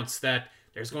did announce that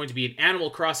there's going to be an Animal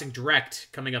Crossing Direct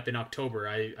coming up in October.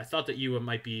 I thought that you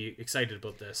might be excited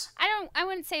about this. I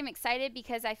wouldn't say I'm excited,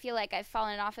 because I feel like I've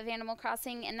fallen off of Animal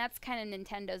Crossing, and that's kind of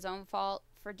Nintendo's own fault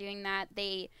for doing that.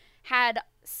 They had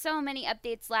so many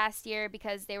updates last year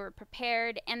because they were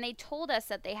prepared, and they told us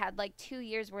that they had like 2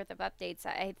 years worth of updates,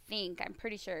 I'm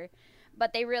pretty sure.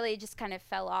 But they really just kind of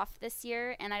fell off this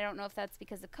year, and I don't know if that's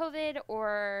because of COVID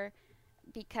or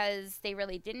because they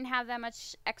really didn't have that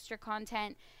much extra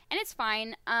content, and it's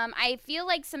fine. I feel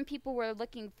like some people were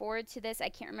looking forward to this. I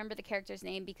can't remember the character's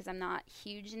name because I'm not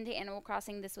huge into Animal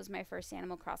Crossing. This was my first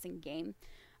Animal Crossing game.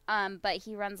 But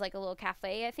he runs like a little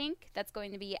cafe, I think, that's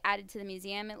going to be added to the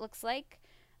museum, it looks like.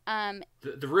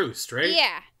 The Roost, right?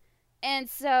 Yeah. And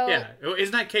so... Yeah.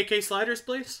 Isn't that KK Slider's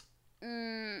place?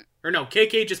 Or no,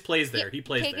 KK just plays there. Yeah, He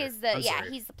plays there.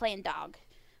 He's the playing dog.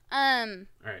 All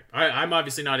right. I'm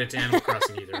obviously not into Animal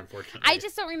Crossing either, unfortunately. I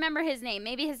just don't remember his name.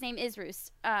 Maybe his name is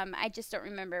Roost. I just don't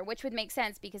remember, which would make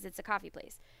sense because it's a coffee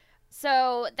place.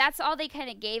 So that's all they kind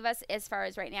of gave us as far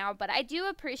as right now. But I do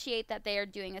appreciate that they are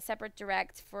doing a separate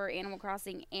direct for Animal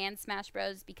Crossing and Smash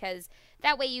Bros. Because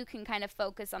that way you can kind of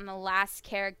focus on the last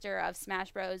character of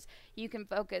Smash Bros. You can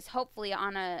focus hopefully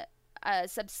on a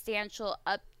substantial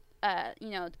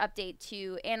update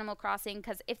to Animal Crossing.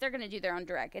 Because if they're going to do their own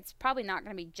direct, it's probably not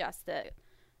going to be just the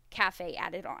cafe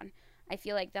added on. I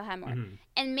feel like they'll have more. Mm-hmm.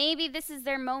 And maybe this is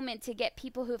their moment to get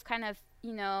people who've kind of,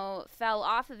 fell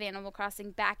off of Animal Crossing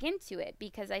back into it,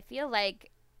 because I feel like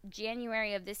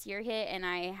January of this year hit and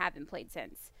I haven't played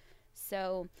since.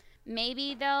 So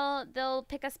maybe they'll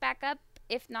pick us back up.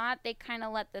 If not, they kind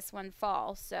of let this one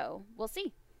fall. So we'll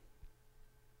see.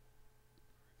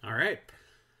 All right.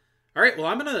 Well,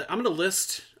 I'm gonna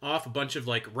list off a bunch of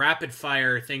like rapid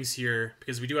fire things here,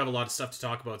 because we do have a lot of stuff to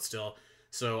talk about still.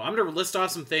 So I'm gonna list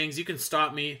off some things. You can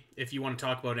stop me if you want to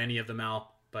talk about any of them,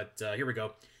 Al. But here we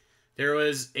go. There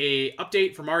was a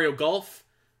update for Mario Golf.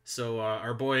 So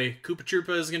our boy Koopa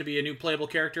Troopa is going to be a new playable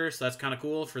character, so that's kind of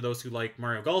cool for those who like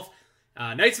Mario Golf.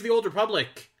 Knights of the Old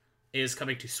Republic is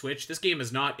coming to Switch. This game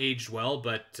has not aged well,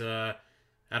 but I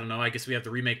don't know. I guess we have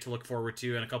the remake to look forward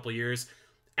to in a couple of years.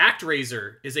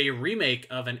 ActRaiser is a remake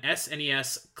of an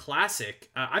SNES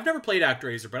classic. I've never played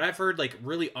ActRaiser, but I've heard like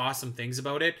really awesome things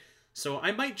about it. So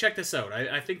I might check this out.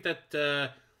 I think that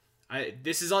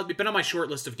this has been on my short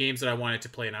list of games that I wanted to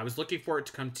play, and I was looking for it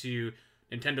to come to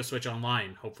Nintendo Switch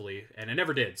Online, hopefully, and it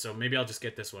never did, so maybe I'll just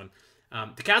get this one.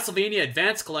 The Castlevania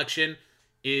Advance Collection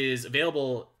is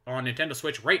available on Nintendo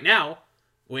Switch right now,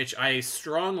 which I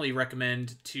strongly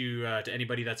recommend to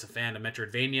anybody that's a fan of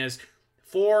Metroidvanias.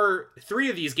 3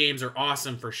 of these games are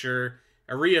awesome for sure.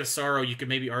 Aria of Sorrow, you could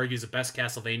maybe argue, is the best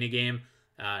Castlevania game,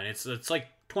 and it's like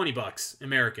 $20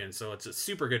 American, so it's a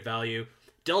super good value.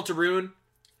 Deltarune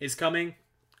is coming.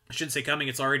 I shouldn't say coming,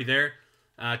 it's already there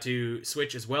to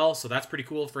Switch as well, so that's pretty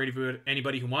cool for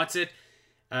anybody who wants it.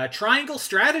 Triangle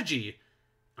Strategy.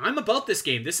 I'm about this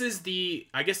game. This is the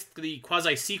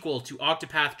quasi-sequel to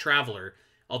Octopath Traveler,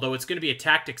 although it's going to be a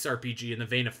tactics RPG in the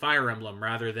vein of Fire Emblem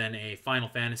rather than a Final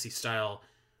Fantasy-style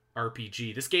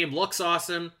RPG. This game looks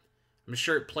awesome. I'm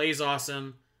sure it plays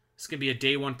awesome. It's going to be a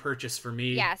day one purchase for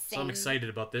me. Yeah, same. So I'm excited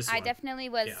about this one. I definitely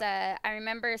was. Yeah. I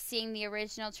remember seeing the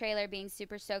original trailer, being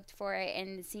super stoked for it,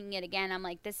 and seeing it again. I'm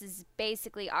like, this is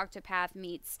basically Octopath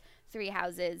meets Three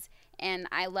Houses, and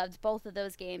I loved both of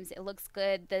those games. It looks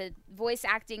good. The voice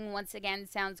acting, once again,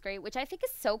 sounds great, which I think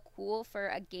is so cool for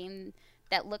a game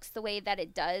that looks the way that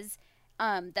it does.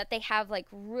 that they have like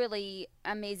really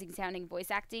amazing sounding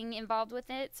voice acting involved with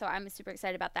it. So I'm super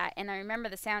excited about that. And I remember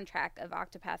the soundtrack of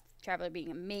Octopath Traveler being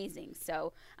amazing.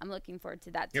 So I'm looking forward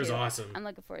to that too. It was awesome. I'm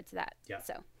looking forward to that. Yeah.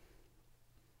 So.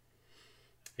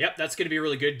 Yep, that's going to be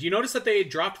really good. Do you notice that they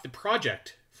dropped the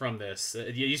project from this?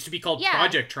 It used to be called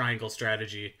Project Triangle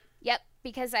Strategy. Yep,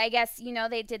 because I guess,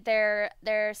 they did their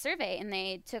survey and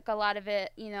they took a lot of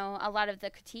it, a lot of the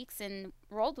critiques and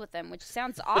rolled with them, which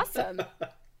sounds awesome.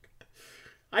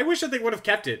 I wish that they would have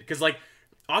kept it, because, like,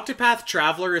 Octopath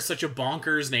Traveler is such a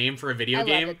bonkers name for a video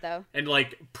game. I love it, though. And,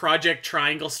 like, Project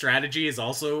Triangle Strategy is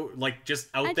also, like, just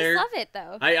out there. I just love it,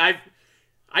 though.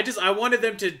 I wanted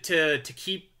them to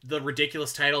keep the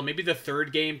ridiculous title. Maybe the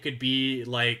third game could be,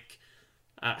 like,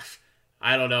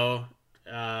 I don't know,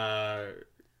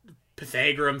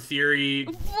 Pythagorean Theory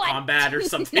Combat or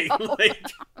something. No.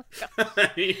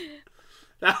 I mean,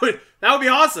 that would be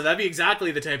awesome. That'd be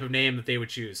exactly the type of name that they would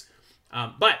choose.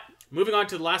 But moving on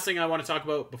to the last thing I want to talk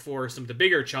about before some of the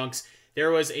bigger chunks, there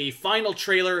was a final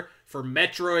trailer for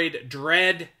Metroid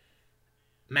Dread.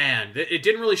 Man, it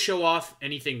didn't really show off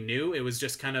anything new. It was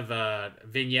just kind of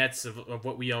vignettes of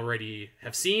what we already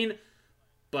have seen.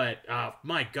 But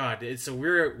my God,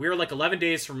 we're like 11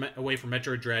 days away from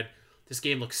Metroid Dread. This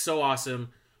game looks so awesome.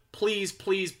 Please,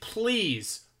 please,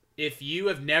 please, if you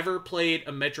have never played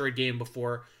a Metroid game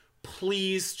before,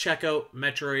 please check out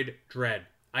Metroid Dread.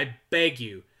 I beg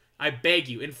you.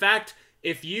 In fact,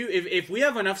 if we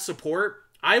have enough support,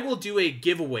 I will do a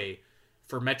giveaway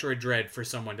for Metroid Dread for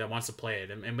someone that wants to play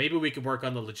it. And maybe we could work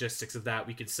on the logistics of that.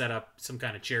 We could set up some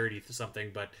kind of charity for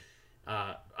something. But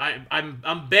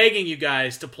I'm begging you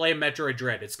guys to play Metroid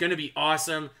Dread. It's going to be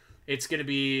awesome. It's going to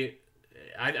be...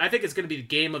 I think it's going to be the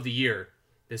game of the year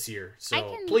this year.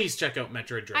 So please check out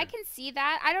Metroid Dread. I can see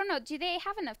that. I don't know. Do they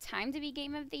have enough time to be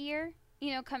game of the year?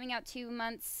 Coming out 2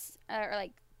 months or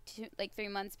like 3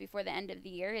 months before the end of the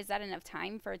year. Is that enough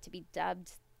time for it to be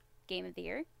dubbed game of the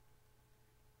year?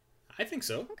 I think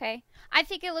so. Okay. I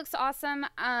think it looks awesome.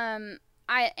 I'm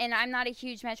not a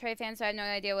huge Metroid fan, so I have no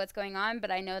idea what's going on,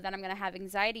 but I know that I'm going to have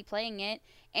anxiety playing it.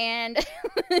 And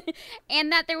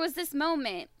and that there was this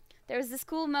moment. There was this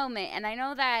cool moment, and I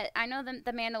know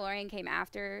the Mandalorian came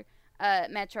after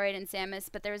Metroid and Samus,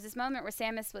 but there was this moment where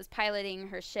Samus was piloting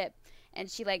her ship,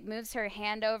 and she like moves her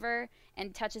hand over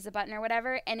and touches a button or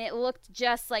whatever, and it looked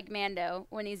just like Mando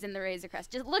when he's in the Razor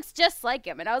Crest. Just looks just like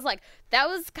him, and I was like, that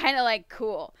was kind of like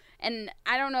cool. And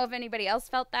I don't know if anybody else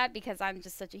felt that because I'm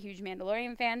just such a huge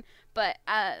Mandalorian fan, but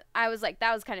I was like,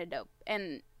 that was kind of dope.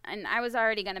 And I was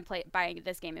already gonna buy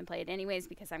this game and play it anyways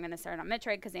because I'm gonna start on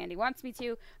Metroid because Andy wants me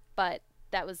to. But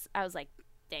I was like,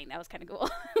 dang, that was kind of cool.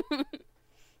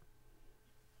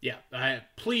 Yeah,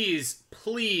 please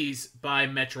buy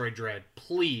Metroid Dread,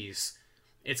 please.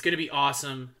 It's gonna be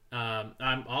awesome.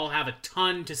 I'll have a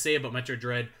ton to say about Metroid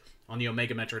Dread on the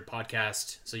Omega Metroid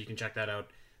podcast, so you can check that out.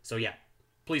 So yeah,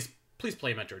 please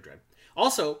play Metroid Dread.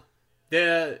 Also,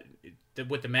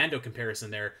 with the Mando comparison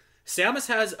there, Samus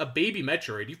has a baby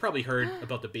Metroid. You've probably heard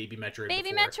about the baby Metroid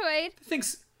Baby before. Metroid.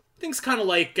 Things kind of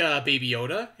like Baby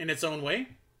Yoda in its own way.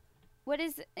 What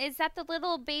is that the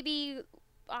little baby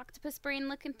octopus brain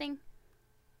looking thing?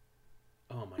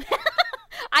 Oh my God.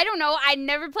 I don't know. I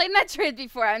never played Metroid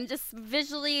before. I'm just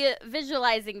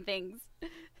visualizing things.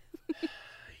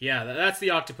 Yeah, that's the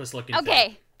octopus looking thing.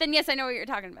 Okay, then yes, I know what you're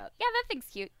talking about. Yeah, that thing's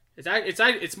cute.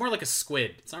 It's more like a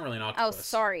squid. It's not really an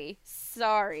octopus. Oh,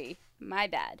 sorry. My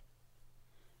bad.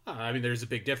 I mean, there's a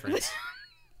big difference.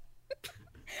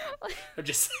 I'm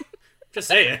just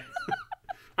saying.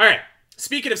 All right.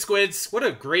 Speaking of squids, what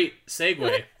a great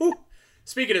segue.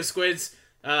 Speaking of squids,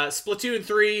 Splatoon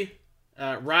 3,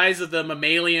 Rise of the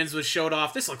Mammalians was showed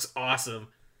off. This looks awesome.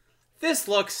 This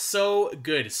looks so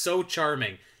good, so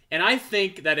charming. And I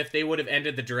think that if they would have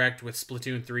ended the direct with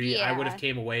Splatoon 3, I would have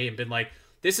came away and been like,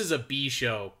 this is a B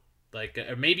show. Like,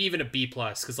 or maybe even a B+.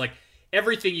 Because, like,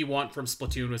 everything you want from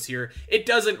Splatoon was here. It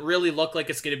doesn't really look like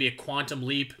it's going to be a quantum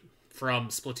leap from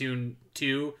Splatoon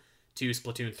 2 to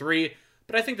Splatoon 3.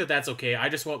 But I think that that's okay. I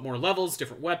just want more levels,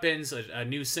 different weapons, a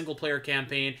new single-player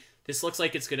campaign. This looks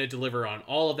like it's going to deliver on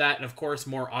all of that. And, of course,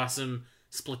 more awesome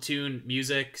Splatoon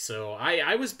music. So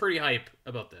I was pretty hype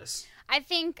about this. I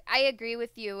think I agree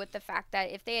with you with the fact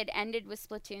that if they had ended with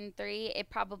Splatoon 3, it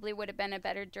probably would have been a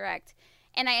better direct.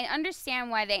 And I understand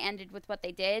why they ended with what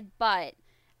they did, but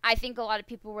I think a lot of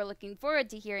people were looking forward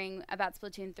to hearing about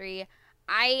Splatoon 3.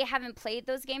 I haven't played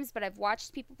those games, but I've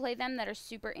watched people play them that are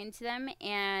super into them,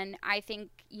 and I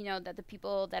think, that the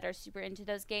people that are super into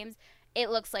those games, it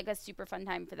looks like a super fun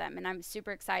time for them, and I'm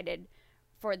super excited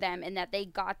for them and that they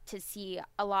got to see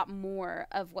a lot more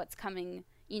of what's coming,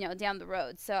 down the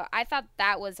road. So I thought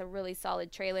that was a really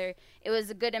solid trailer. It was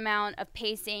a good amount of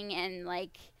pacing and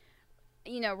like,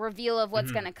 reveal of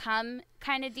what's going to come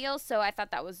kind of deal. So I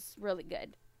thought that was really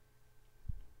good.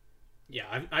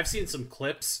 Yeah, I've seen some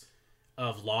clips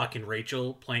of Locke and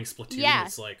Rachel playing Splatoon. Yeah.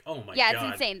 It's like, oh my god. Yeah, it's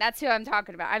insane. That's who I'm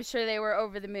talking about. I'm sure they were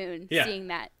over the moon seeing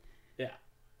that. Yeah,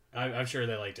 I'm sure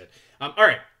they liked it. All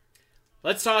right,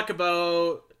 let's talk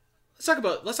about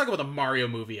the Mario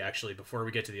movie actually before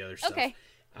we get to the other stuff. Okay.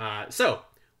 So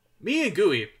me and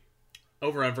Gooey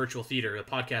over on Virtual Theater, a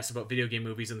podcast about video game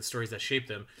movies and the stories that shape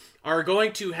them, are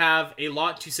going to have a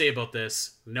lot to say about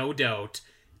this, no doubt.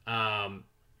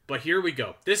 But here we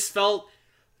go. This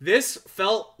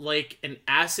felt like an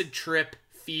acid trip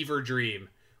fever dream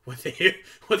when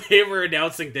they were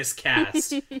announcing this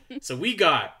cast. So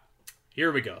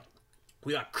here we go.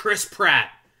 We got Chris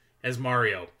Pratt as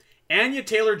Mario, Anya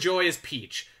Taylor-Joy as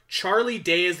Peach, Charlie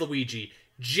Day as Luigi,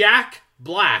 Jack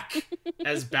Black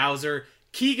as Bowser,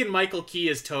 Keegan-Michael Key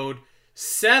as Toad,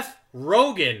 Seth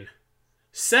Rogen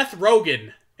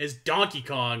as Donkey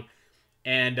Kong,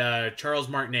 and Charles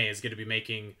Martinet is going to be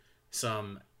making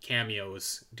some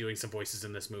cameos, doing some voices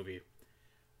in this movie.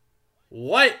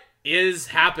 What is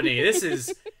happening? This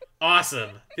is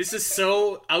awesome. This is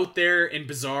so out there and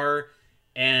bizarre,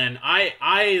 and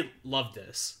I love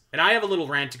this. And I have a little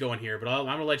rant to go on here, but I'm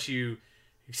going to let you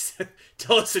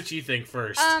tell us what you think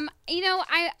first. I'm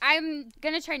going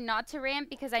to try not to rant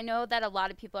because I know that a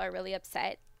lot of people are really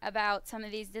upset about some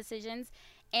of these decisions,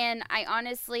 and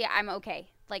I'm okay.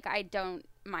 Like, I don't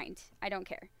mind. I don't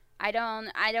care. I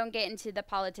don't get into the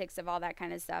politics of all that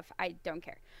kind of stuff. I don't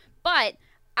care. But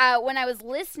when I was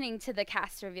listening to the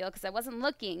cast reveal, because I wasn't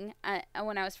looking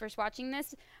when I was first watching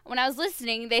this, when I was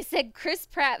listening, they said Chris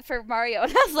Pratt for Mario,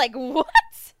 and I was like, what?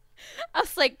 I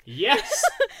was like, yes.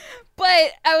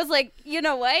 But I was like, you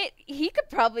know what? He could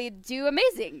probably do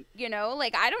amazing,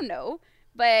 like, I don't know.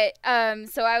 But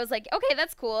so I was like, okay,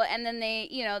 that's cool. And then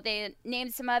they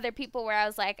named some other people where I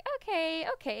was like,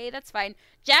 okay, that's fine.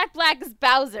 Jack Black is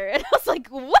Bowser, and I was like,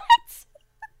 what?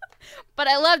 But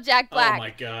I love Jack Black. Oh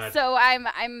my god. So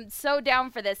I'm so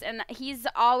down for this, and he's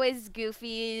always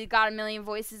goofy, got a million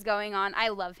voices going on. I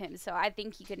love him, so I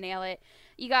think he could nail it.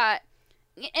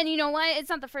 And you know what? It's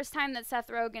not the first time that Seth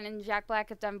Rogen and Jack Black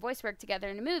have done voice work together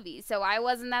in a movie. So I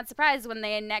wasn't that surprised when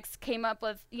they next came up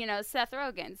with, Seth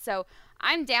Rogen. So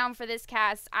I'm down for this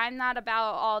cast. I'm not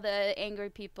about all the angry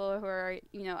people who are,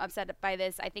 upset by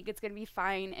this. I think it's going to be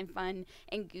fine and fun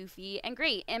and goofy and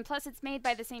great. And plus it's made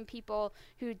by the same people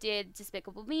who did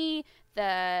Despicable Me,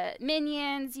 the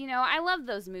Minions. I love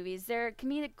those movies. They're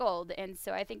comedic gold. And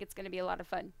so I think it's going to be a lot of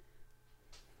fun.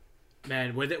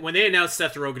 Man, when they announced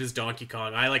Seth Rogen as Donkey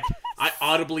Kong, I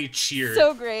audibly cheered.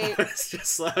 So great.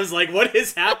 I was like, what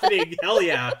is happening? Hell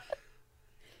yeah.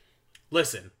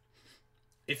 Listen,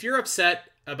 if you're upset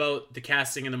about the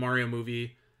casting in the Mario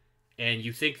movie and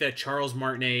you think that Charles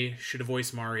Martinet should have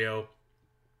voiced Mario,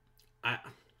 I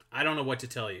don't know what to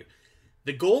tell you.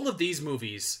 The goal of these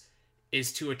movies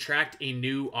is to attract a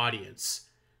new audience,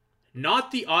 not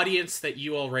the audience that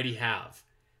you already have.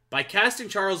 By casting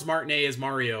Charles Martinet as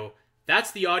Mario,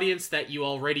 that's the audience that you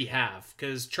already have.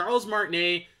 Because Charles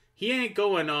Martinet, he ain't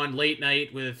going on late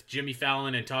night with Jimmy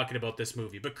Fallon and talking about this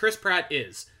movie. But Chris Pratt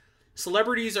is.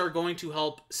 Celebrities are going to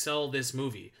help sell this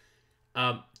movie.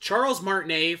 Charles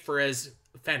Martinet, for as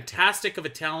fantastic of a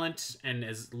talent and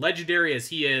as legendary as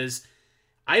he is,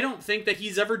 I don't think that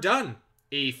he's ever done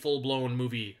a full-blown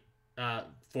movie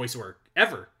voice work.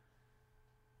 Ever.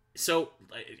 So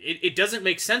it doesn't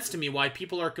make sense to me why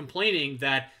people are complaining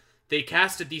that they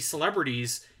casted these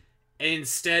celebrities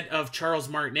instead of Charles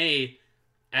Martinet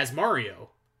as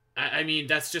Mario. I mean,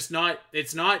 that's just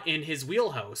it's not in his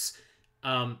wheelhouse.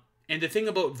 And the thing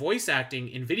about voice acting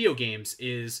in video games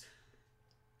is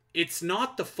it's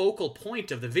not the focal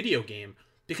point of the video game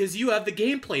because you have the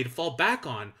gameplay to fall back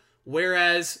on.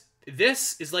 Whereas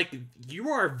this is like, you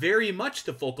are very much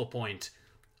the focal point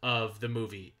of the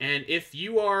movie. And if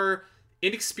you are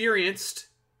inexperienced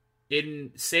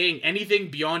in saying anything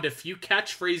beyond a few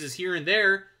catchphrases here and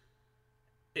there,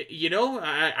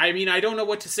 I mean, I don't know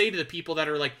what to say to the people that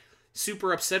are like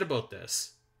super upset about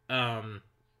this.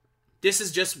 This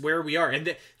is just where we are.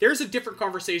 And there's a different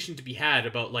conversation to be had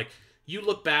about, like, you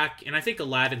look back, and I think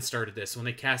Aladdin started this when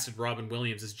they casted Robin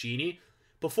Williams as Genie.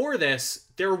 Before this,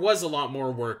 there was a lot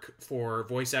more work for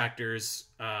voice actors,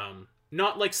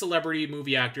 not like celebrity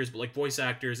movie actors, but like voice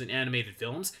actors in animated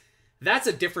films. That's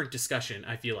a different discussion,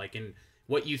 I feel like, and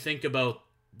what you think about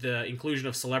the inclusion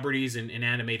of celebrities in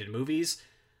animated movies.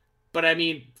 But I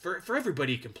mean, for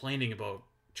everybody complaining about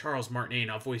Charles Martinet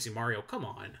not voicing Mario, come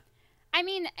on. I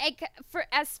mean, like, for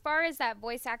as far as that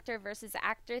voice actor versus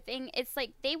actor thing, it's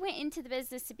like they went into the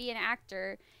business to be an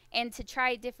actor and to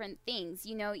try different things.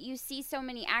 You know, you see so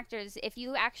many actors. If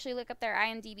you actually look up their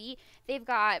IMDb, they've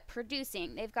got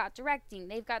producing, they've got directing,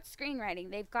 they've got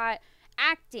screenwriting, they've got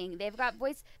acting, they've got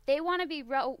voice. They want to be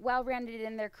well-rounded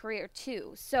in their career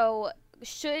too. So,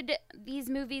 should these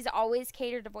movies always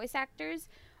cater to voice actors?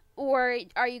 Or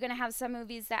are you going to have some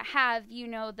movies that have, you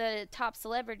know, the top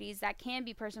celebrities that can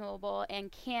be personable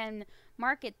and can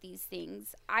market these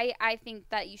things? I think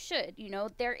that you should. You know,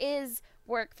 there is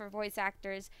work for voice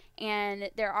actors and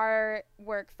there are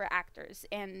work for actors.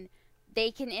 And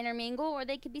they can intermingle or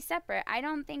they could be separate. I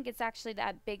don't think it's actually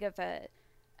that big of a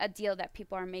deal that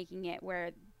people are making it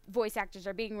where voice actors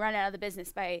are being run out of the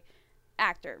business by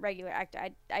regular actor.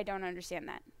 I don't understand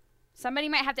that. Somebody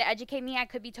might have to educate me. I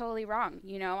could be totally wrong.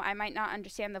 You know, I might not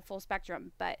understand the full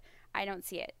spectrum, but I don't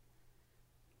see it.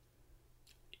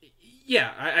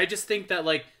 Yeah, I just think that,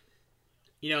 like,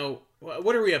 you know,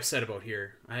 what are we upset about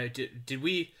here? Did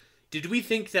we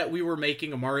think that we were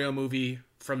making a Mario movie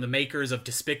from the makers of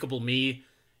Despicable Me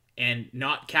and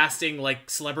not casting, like,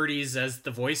 celebrities as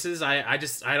the voices? I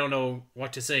don't know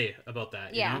what to say about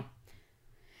that, you know?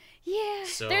 Yeah,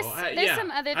 so, there's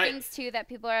some other things too that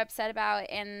people are upset about,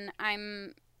 and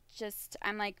I'm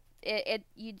like,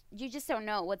 you just don't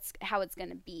know how it's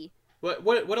gonna be.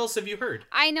 What else have you heard?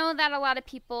 I know that a lot of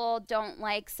people don't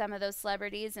like some of those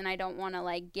celebrities, and I don't want to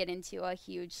like get into a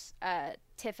huge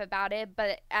tiff about it,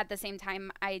 but at the same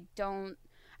time, I don't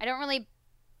really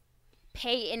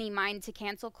pay any mind to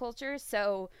cancel culture.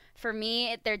 So for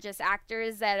me, they're just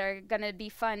actors that are gonna be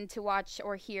fun to watch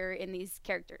or hear in these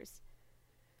characters.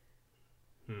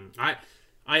 I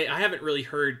haven't really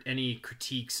heard any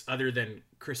critiques other than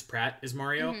Chris Pratt as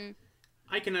Mario. Mm-hmm.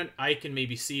 I can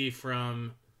maybe see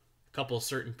from a couple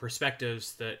certain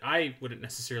perspectives that I wouldn't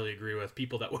necessarily agree with.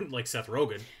 People that wouldn't like Seth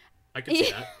Rogen, I could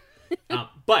see that.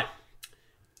 But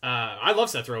I love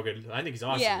Seth Rogen. I think he's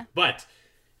awesome. Yeah. But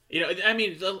you know, I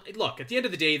mean, look, at the end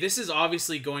of the day, this is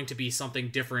obviously going to be something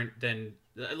different than,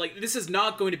 like, this is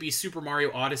not going to be Super Mario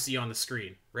Odyssey on the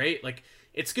screen, right? Like,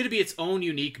 it's going to be its own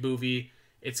unique movie.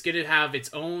 It's going to have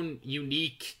its own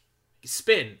unique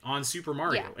spin on Super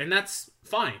Mario, and that's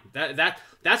fine.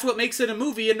 That's what makes it a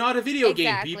movie and not a video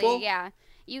game, people. Yeah.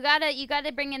 You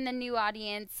gotta bring in the new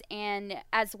audience, and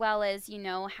as well as, you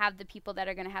know, have the people that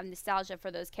are gonna have nostalgia for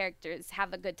those characters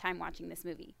have a good time watching this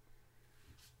movie.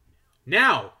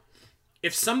 Now,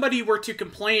 if somebody were to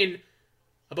complain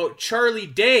about Charlie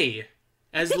Day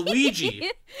as Luigi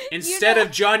instead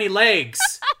of Johnny Legs,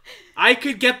 I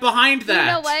could get behind that.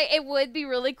 You know what? It would be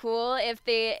really cool if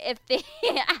they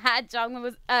had John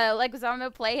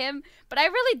Leguizamo play him. But I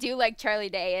really do like Charlie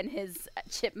Day and his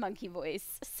chipmunky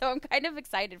voice, so I'm kind of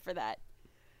excited for that.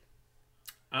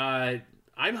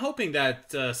 I'm hoping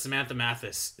that Samantha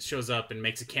Mathis shows up and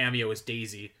makes a cameo as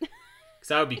Daisy, because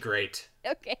that would be great.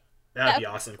 Okay, that'd be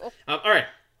awesome. Cool. All right,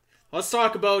 let's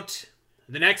talk about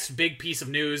the next big piece of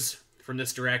news from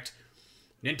this Direct.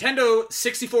 Nintendo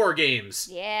 64 games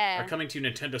are coming to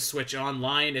Nintendo Switch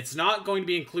Online. It's not going to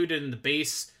be included in the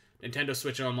base Nintendo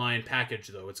Switch Online package,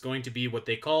 though. It's going to be what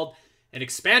they called an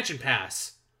expansion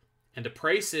pass, and the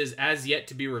price is as yet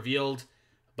to be revealed.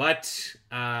 But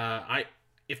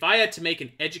if I had to make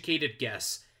an educated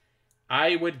guess,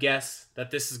 I would guess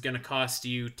that this is going to cost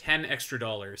you $10 extra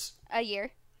a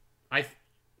year.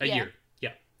 A year,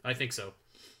 yeah, I think so.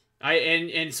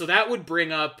 And so that would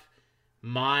bring up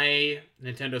my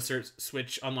Nintendo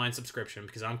Switch Online subscription,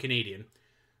 because I'm Canadian.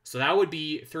 So that would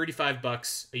be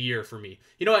 $35 a year for me.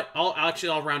 You know what?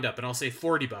 I'll round up and I'll say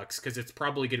 $40, because it's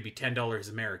probably going to be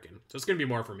 $10 American. So it's going to be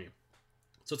more for me.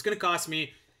 So it's going to cost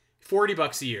me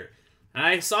 $40 a year. And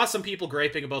I saw some people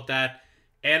griping about that,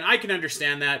 and I can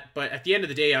understand that, but at the end of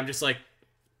the day, I'm just like,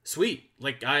 sweet.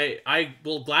 Like, I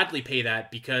will gladly pay that,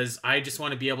 because I just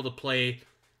want to be able to play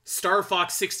Star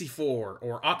Fox 64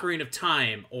 or Ocarina of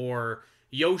Time or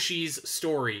Yoshi's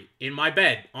Story in my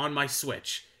bed on my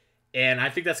Switch. And I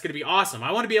think that's going to be awesome.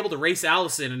 I want to be able to race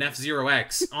Allison in F-Zero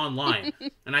X online.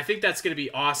 And I think that's going to be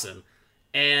awesome.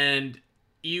 And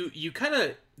you kind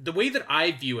of, the way that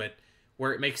I view it,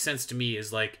 where it makes sense to me,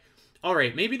 is like, all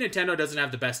right, maybe Nintendo doesn't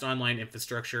have the best online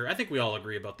infrastructure. I think we all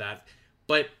agree about that.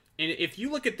 But if you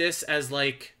look at this as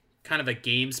like kind of a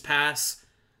games pass,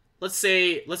 let's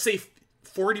say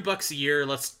 $40 a year,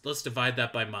 let's divide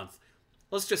that by month.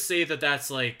 Let's just say that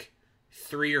that's like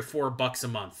 $3 or $4 a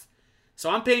month. So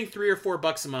I'm paying $3 or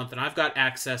 $4 a month, and I've got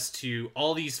access to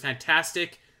all these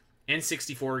fantastic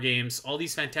N64 games, all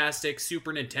these fantastic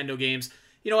Super Nintendo games.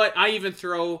 You know what? I even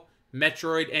throw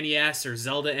Metroid NES or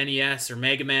Zelda NES or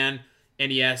Mega Man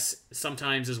NES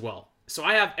sometimes as well. So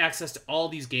I have access to all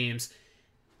these games.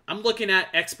 I'm looking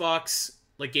at Xbox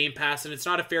like Game Pass, and it's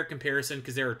not a fair comparison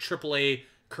because there are AAA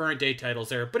current day titles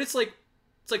there, but it's like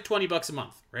 $20 a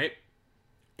month, right?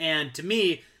 And to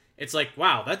me, it's like,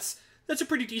 wow, that's a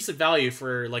pretty decent value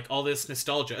for like all this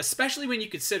nostalgia, especially when you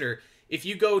consider if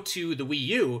you go to the Wii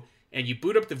U and you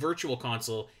boot up the Virtual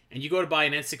Console and you go to buy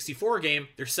an N64 game,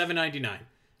 they're $7.99.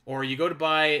 Or you go to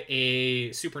buy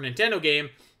a Super Nintendo game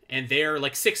and they're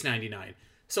like $6.99.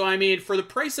 So, I mean, for the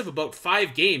price of about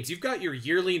 5 games, you've got your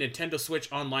yearly Nintendo Switch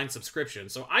Online subscription.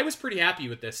 So I was pretty happy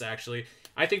with this, actually.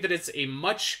 I think that it's a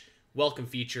much welcome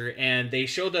feature, and they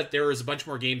showed that there was a bunch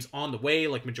more games on the way,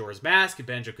 like Majora's Mask and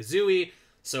Banjo-Kazooie.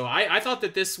 So I thought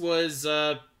that this was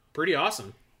pretty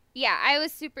awesome. Yeah, I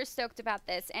was super stoked about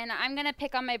this, and I'm going to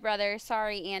pick on my brother.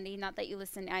 Sorry, Andy, not that you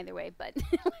listen either way, but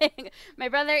my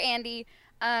brother, Andy,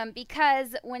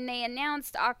 because when they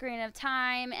announced Ocarina of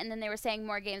Time and then they were saying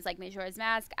more games like Majora's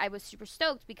Mask, I was super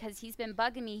stoked because he's been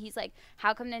bugging me. He's like,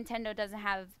 how come Nintendo doesn't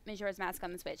have Majora's Mask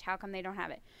on the Switch? How come they don't have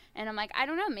it? And I'm like, I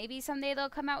don't know. Maybe someday they'll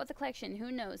come out with a collection.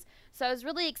 Who knows? So I was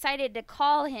really excited to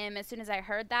call him as soon as I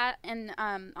heard that and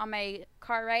on my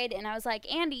car ride. And I was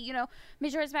like, Andy, you know,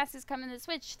 Majora's Mask is coming to the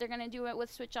Switch. They're going to do it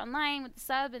with Switch Online, with the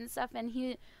sub and stuff. And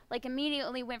he like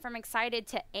immediately went from excited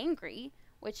to angry,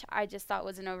 which I just thought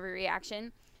was an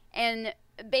overreaction. And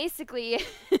basically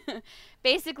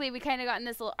we kind of got in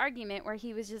this little argument where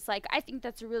he was just like, I think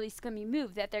that's a really scummy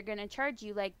move that they're going to charge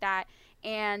you like that,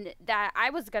 and that I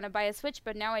was going to buy a Switch,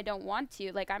 but now I don't want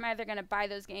to. Like, I'm either going to buy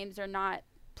those games or not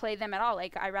play them at all.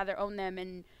 Like, I'd rather own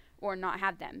them or not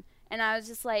have them. And I was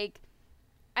just like,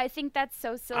 I think that's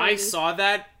so silly. I saw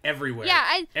that everywhere.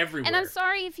 Yeah, everywhere. And I'm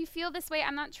sorry if you feel this way.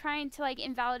 I'm not trying to like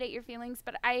invalidate your feelings,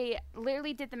 but I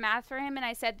literally did the math for him, and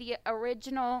I said the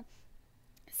original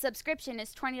subscription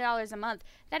is $20 a month.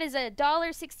 That is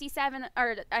 $1.67,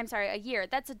 or I'm sorry, a year.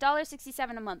 That's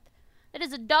 $1.67 a month. That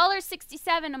is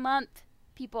 $1.67 a month,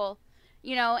 people.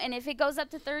 You know, and if it goes up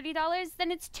to $30,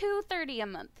 then it's $2.30 a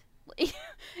month.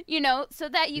 You know, so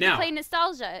that you can play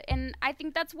nostalgia, and I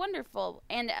think that's wonderful.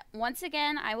 And once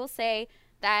again, I will say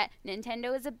that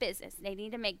Nintendo is a business. They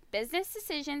need to make business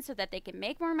decisions so that they can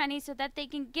make more money, so that they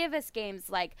can give us games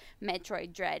like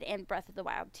Metroid Dread and Breath of the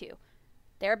Wild 2.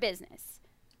 They're a business.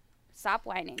 Stop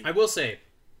whining. I will say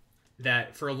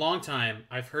that for a long time,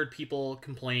 I've heard people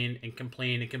complain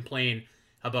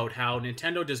about how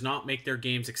Nintendo does not make their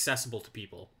games accessible to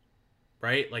people,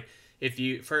 right? Like,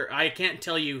 I can't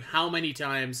tell you how many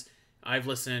times I've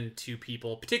listened to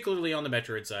people, particularly on the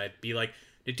Metroid side, be like,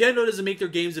 Nintendo doesn't make their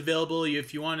games available.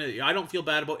 If you want to, I don't feel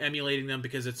bad about emulating them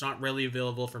because it's not really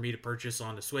available for me to purchase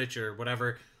on the Switch or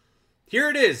whatever. Here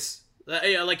it is.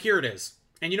 Here it is.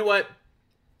 And you know what?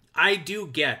 I do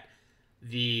get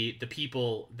the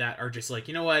people that are just like,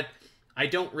 you know what? I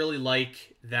don't really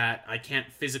like that I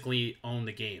can't physically own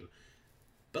the game.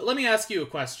 But let me ask you a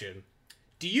question.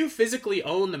 Do you physically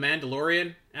own The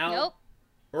Mandalorian, Al? Nope.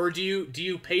 Or do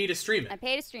you pay to stream it? I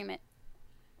pay to stream it.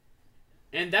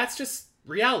 And that's just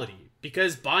reality.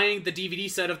 Because buying the DVD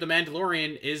set of The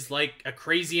Mandalorian is like a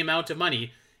crazy amount of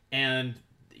money. And,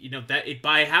 you know,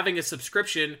 by having a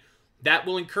subscription, that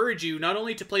will encourage you not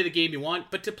only to play the game you want,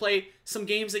 but to play some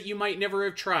games that you might never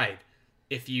have tried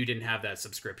if you didn't have that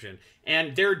subscription.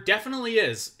 And there definitely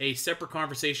is a separate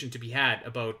conversation to be had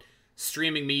about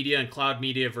streaming media and cloud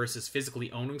media versus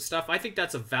physically owning stuff. I think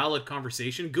that's a valid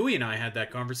conversation. Gooey and I had that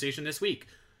conversation this week.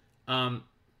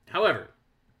 However,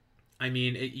 I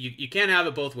mean, you can't have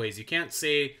it both ways. You can't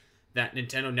say that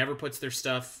Nintendo never puts their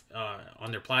stuff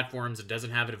on their platforms and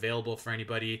doesn't have it available for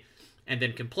anybody, and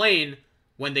then complain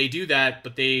when they do that,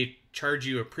 but they charge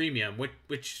you a premium,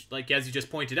 which like as you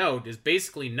just pointed out, is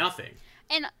basically nothing.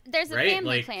 And there's a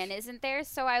family plan, isn't there?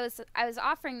 So I was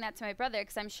offering that to my brother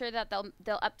because I'm sure that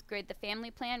they'll upgrade the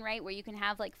family plan, right, where you can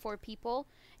have like 4 people.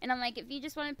 And I'm like, if you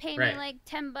just want to pay me like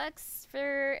 $10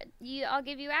 for you, I'll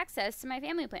give you access to my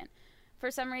family plan.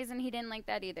 For some reason, he didn't like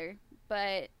that either.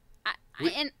 But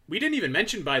we didn't even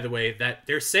mention, by the way, that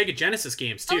there's Sega Genesis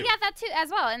games too. Oh yeah, that too as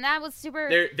well, and that was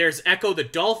super. There's Echo the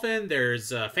Dolphin.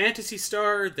 There's Phantasy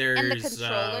Star. There's and the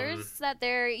controllers that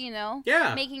they're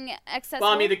making accessible.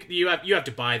 Well, I mean, you have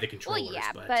to buy the controllers. Well,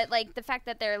 yeah, but like the fact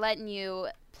that they're letting you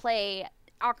play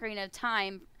Ocarina of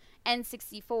Time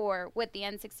N64 with the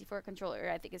N64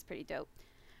 controller, I think is pretty dope.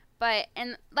 But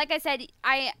and like I said,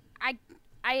 I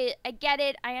get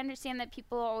it. I understand that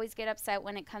people always get upset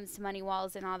when it comes to money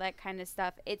walls and all that kind of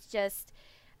stuff. It's just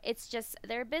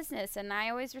their business, and I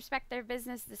always respect their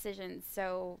business decisions.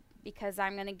 So because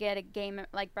I'm going to get a game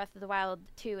like Breath of the Wild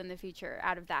 2 in the future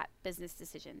out of that business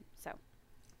decision. So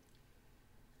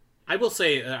I will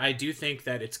say I do think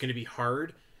that it's going to be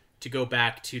hard to go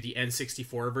back to the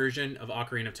N64 version of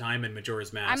Ocarina of Time and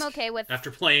Majora's Mask. I'm okay with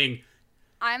after playing.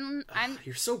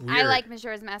 You're so weird. I like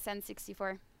Majora's Mask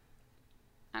N64.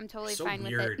 I'm totally fine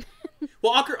weird. with it.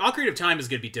 Well, Ocarina of Time is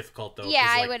going to be difficult though. Yeah,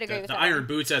 like, I would agree with the that. Iron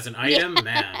Boots as an item,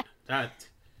 man.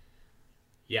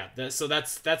 So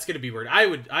that's going to be weird. I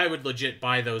would legit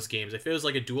buy those games if it was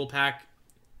like a dual pack,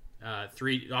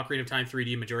 Ocarina of Time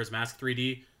 3D, Majora's Mask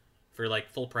 3D for like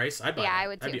full price. I'd buy. Yeah, I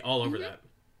would too. I'd be all over that.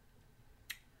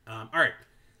 All right,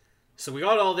 so we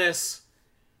got all this,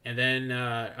 and then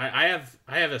I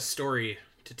have a story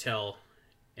to tell,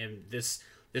 and this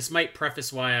might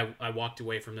preface why I walked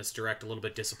away from this direct a little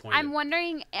bit disappointed. I'm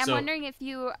wondering if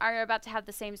you are about to have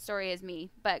the same story as me,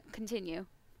 but continue.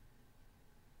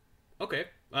 Okay.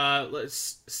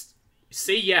 Let's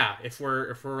say yeah if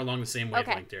we're along the same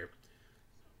wavelength there.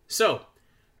 So,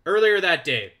 earlier that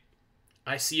day,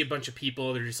 I see a bunch of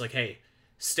people. They're just like, "Hey,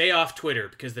 stay off Twitter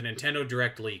because the Nintendo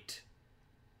Direct leaked.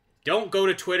 Don't go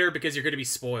to Twitter because you're going to be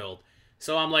spoiled."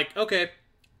 So I'm like, okay.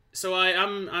 So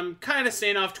I'm kind of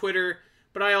staying off Twitter,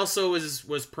 but I also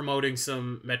was promoting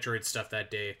some Metroid stuff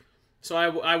that day. So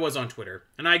I was on Twitter,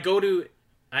 and I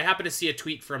happen to see a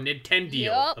tweet from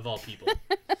Nintendo of all people.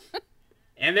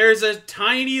 And there's a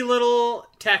tiny little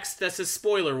text that says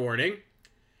spoiler warning.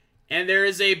 And there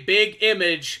is a big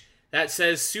image that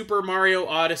says Super Mario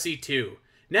Odyssey 2.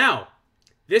 Now,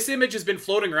 this image has been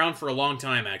floating around for a long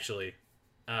time, actually.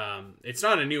 It's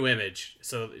not a new image,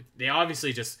 so they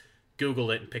obviously just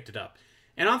Googled it and picked it up.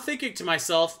 And I'm thinking to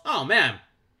myself, oh man,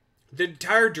 the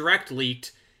entire Direct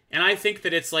leaked, and I think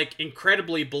that it's like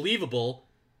incredibly believable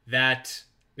that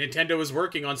Nintendo is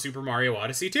working on Super Mario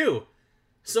Odyssey 2.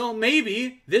 So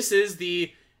maybe this is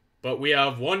but we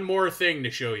have one more thing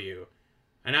to show you.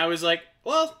 And I was like,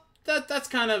 well, that's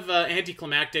kind of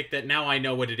anticlimactic that now I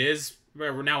know what it is.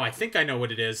 Now I think I know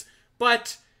what it is.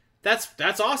 But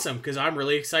that's awesome because I'm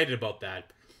really excited about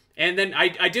that. And then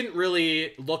I didn't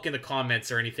really look in the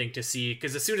comments or anything to see,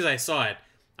 because as soon as I saw it,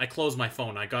 I closed my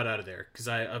phone. I got out of there because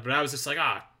but I was just like,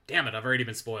 damn it, I've already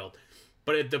been spoiled.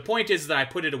 But the point is that I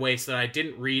put it away so that I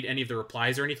didn't read any of the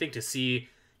replies or anything to see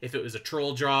if it was a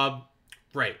troll job.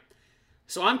 Right.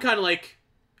 So I'm kind of like,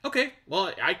 okay,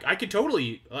 well, I could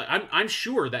totally... I'm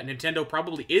sure that Nintendo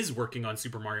probably is working on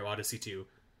Super Mario Odyssey 2.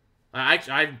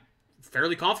 I'm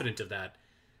fairly confident of that.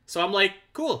 So I'm like,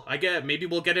 cool, maybe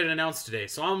we'll get it announced today.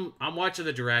 So I'm watching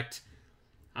the Direct.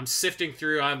 I'm sifting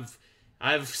through.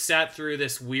 I've sat through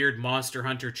this weird Monster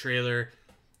Hunter trailer.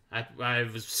 I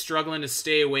was struggling to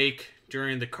stay awake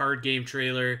during the card game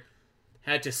trailer.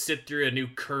 Had to sit through a new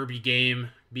Kirby game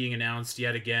being announced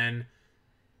yet again.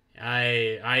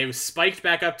 I was spiked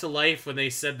back up to life when they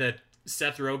said that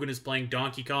Seth Rogen is playing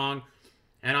Donkey Kong.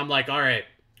 And I'm like, alright,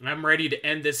 I'm ready to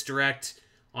end this Direct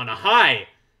on a high.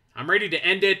 I'm ready to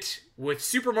end it with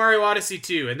Super Mario Odyssey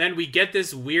 2. And then we get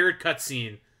this weird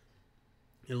cutscene.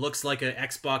 It looks like an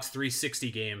Xbox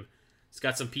 360 game. It's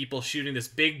got some people shooting this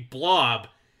big blob.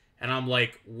 And I'm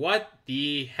like, what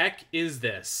the heck is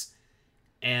this?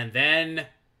 And then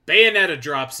Bayonetta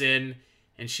drops in.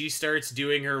 And she starts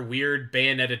doing her weird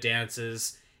Bayonetta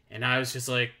dances. And I was just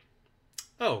like,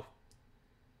 oh.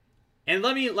 And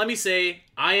let me say,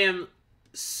 I am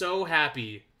so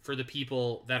happy for the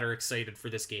people that are excited for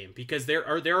this game, because there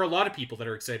are a lot of people that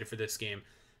are excited for this game.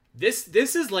 This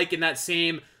is like in that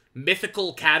same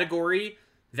mythical category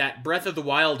that Breath of the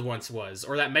Wild once was,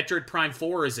 or that Metroid Prime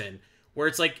 4 is in, where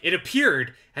it's like it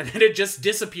appeared and then it just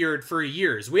disappeared for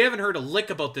years. We haven't heard a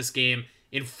lick about this game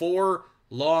in 4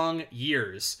 long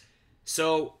years.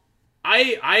 So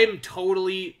I'm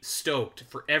totally stoked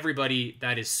for everybody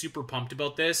that is super pumped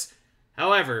about this.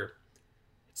 However,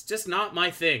 it's just not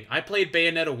my thing. I played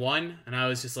Bayonetta 1, and I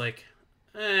was just like,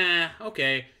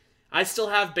 okay. I still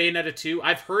have Bayonetta 2.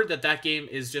 I've heard that game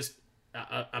is just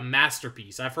a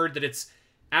masterpiece. I've heard that it's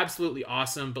absolutely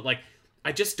awesome, but, like,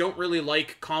 I just don't really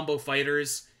like combo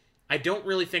fighters. I don't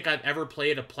really think I've ever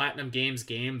played a Platinum Games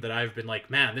game that I've been like,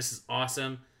 man, this is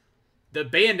awesome. The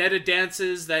Bayonetta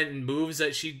dances and moves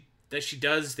that she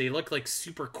does, they look, like,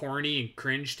 super corny and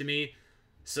cringe to me.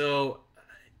 So...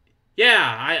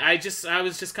 yeah, I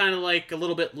was just kind of like a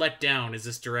little bit let down as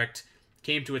this Direct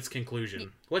came to its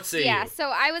conclusion. What say you? Yeah, so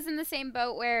I was in the same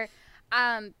boat where,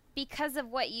 because of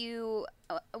what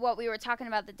we were talking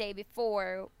about the day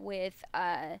before with,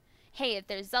 hey, if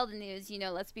there's Zelda news,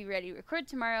 let's be ready to record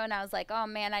tomorrow. And I was like, oh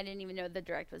man, I didn't even know the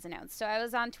Direct was announced. So I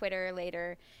was on Twitter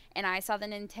later, and I saw the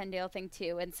Nintendo thing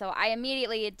too. And so I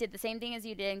immediately did the same thing as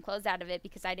you did and closed out of it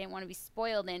because I didn't want to be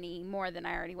spoiled any more than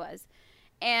I already was.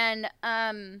 And,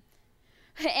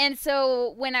 And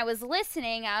so when I was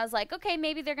listening, I was like, okay,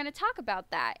 maybe they're going to talk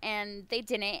about that. And they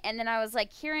didn't. And then I was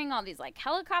like hearing all these like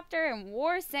helicopter and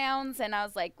war sounds. And I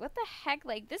was like, what the heck?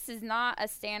 Like, this is not a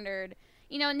standard.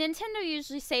 You know, Nintendo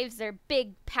usually saves their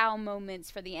big POW moments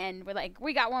for the end. We're like,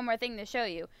 we got one more thing to show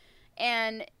you.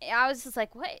 And I was just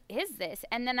like, what is this?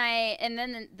 And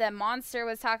then the monster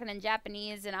was talking in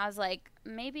Japanese. And I was like,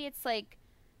 maybe it's like,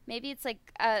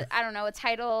 I don't know, a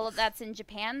title that's in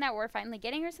Japan that we're finally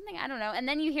getting or something. I don't know. And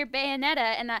then you hear Bayonetta,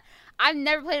 and I've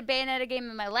never played a Bayonetta game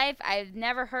in my life. I've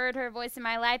never heard her voice in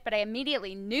my life, but I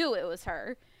immediately knew it was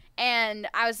her. And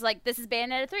I was like, this is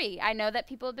Bayonetta 3. I know that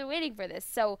people have been waiting for this.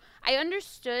 So I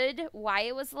understood why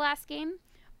it was the last game.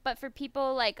 But for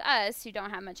people like us who don't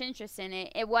have much interest in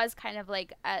it, it was kind of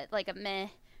like a meh,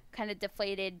 kind of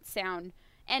deflated sound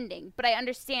ending. But I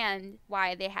understand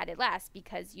why they had it last,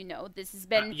 because you know this has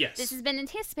been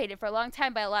anticipated for a long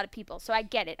time by a lot of people. So I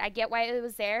get it. I get why it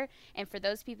was there, and for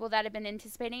those people that have been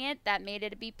anticipating it, that made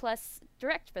it a B+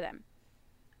 direct for them.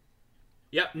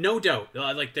 Yeah, no doubt.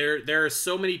 Like there are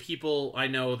so many people I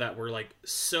know that were like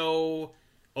so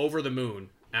over the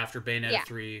moon after Bayonetta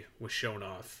 3 was shown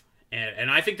off, and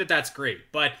I think that that's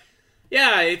great. But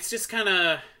yeah, it's just kind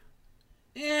of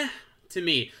to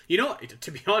me. You know,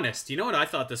 to be honest, you know what I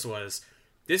thought this was?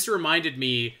 This reminded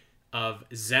me of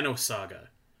Xenosaga,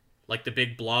 like the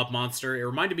big blob monster. It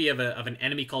reminded me of an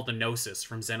enemy called the Gnosis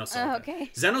from Xenosaga. Oh, okay.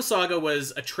 Xenosaga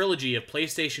was a trilogy of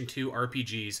PlayStation 2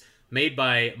 RPGs made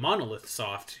by Monolith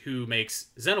Soft, who makes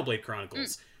Xenoblade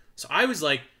Chronicles. So I was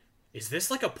like, is this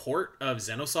like a port of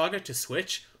Xenosaga to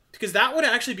Switch? Because that would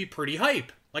actually be pretty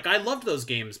hype. Like, I loved those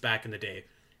games back in the day.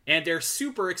 And they're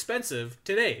super expensive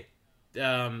today.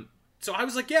 So I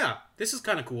was like, yeah, this is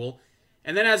kind of cool.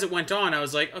 And then as it went on, I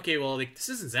was like, okay, well, like, this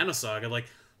isn't Xenosaga. Like,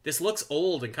 this looks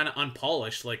old and kind of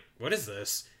unpolished. Like, what is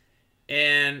this?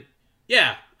 And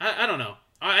yeah, I don't know.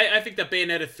 I think that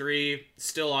Bayonetta 3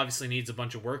 still obviously needs a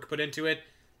bunch of work put into it.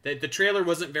 The trailer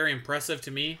wasn't very impressive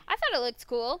to me. I thought it looked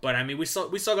cool. But, I mean, we still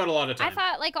got a lot of time. I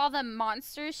thought, like, all the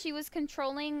monsters she was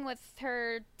controlling with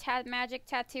her magic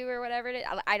tattoo or whatever it is.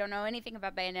 I don't know anything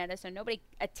about Bayonetta, so nobody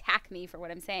attack me for what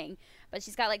I'm saying. But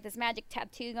she's got, like, this magic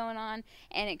tattoo going on,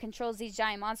 and it controls these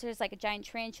giant monsters, like a giant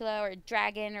tarantula or a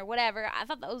dragon or whatever. I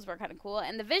thought those were kind of cool.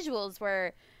 And the visuals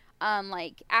were...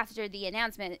 like, after the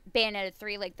announcement, Bayonetta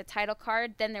 3, like, the title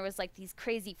card, then there was, like, these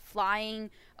crazy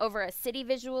flying over a city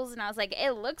visuals, and I was like,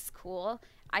 it looks cool.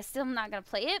 I still am not going to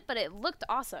play it, but it looked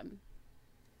awesome.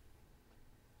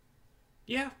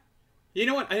 Yeah. You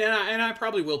know what? And I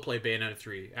probably will play Bayonetta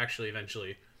 3, actually,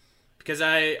 eventually. Because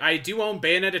I do own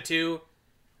Bayonetta 2.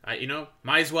 You know,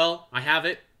 might as well. I have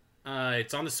it.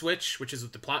 It's on the Switch, which is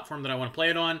the platform that I want to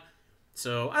play it on.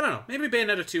 So, I don't know. Maybe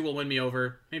Bayonetta 2 will win me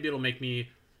over. Maybe it'll make me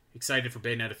excited for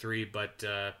Bayonetta 3, but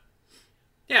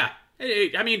yeah.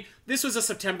 I mean, this was a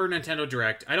September Nintendo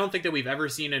Direct. I don't think that we've ever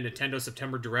seen a Nintendo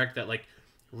September Direct that, like,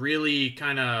 really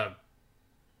kind of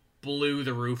blew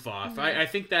the roof off. I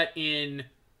think that in,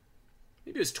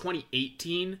 maybe it was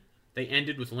 2018, they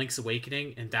ended with Link's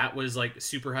Awakening, and that was, like,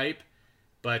 super hype.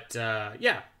 But,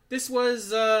 yeah, this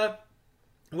was,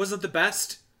 wasn't the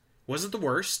best, wasn't the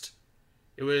worst.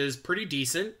 It was pretty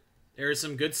decent. There's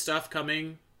some good stuff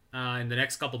coming in the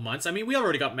next couple months. I mean, we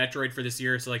already got Metroid for this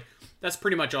year, so, like, that's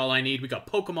pretty much all I need. We got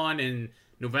Pokemon in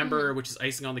November, which is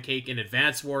icing on the cake, and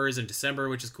Advance Wars in December,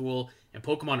 which is cool, and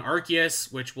Pokemon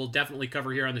Arceus, which we'll definitely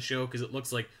cover here on the show, because it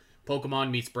looks like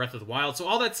Pokemon meets Breath of the Wild, so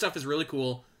all that stuff is really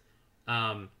cool.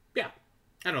 Yeah, I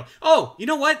don't know. Oh, you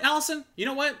know what, Allison? You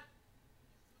know what?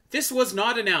 This was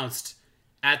not announced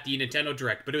at the Nintendo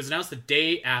Direct, but it was announced the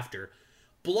day after.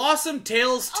 Blossom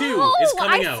Tales 2 is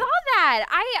coming out. I saw that.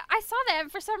 I saw that,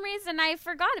 and for some reason I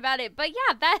forgot about it. But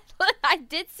yeah, that I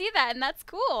did see that, and that's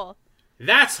cool.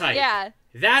 That's hype. Yeah.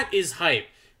 That is hype.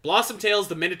 Blossom Tales,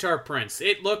 the Minotaur Prince.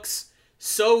 It looks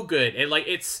so good. And like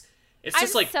it's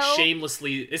just like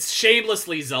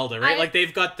shamelessly Zelda, right? Like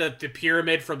they've got the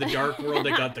pyramid from the Dark World,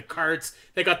 they got the carts,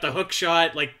 they got the hook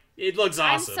shot, like it looks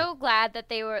awesome. I'm so glad that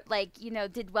they were, like, you know,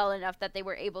 did well enough that they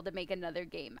were able to make another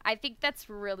game. I think that's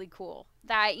really cool.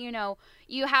 That, you know,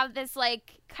 you have this,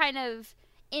 like, kind of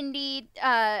indie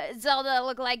Zelda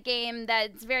look-alike game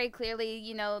that's very clearly,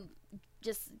 you know,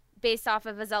 just based off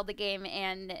of a Zelda game,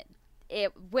 and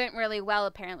it went really well,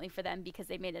 apparently, for them because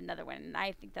they made another one, and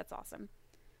I think that's awesome.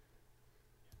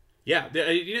 Yeah,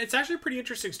 you know, it's actually a pretty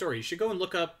interesting story. You should go and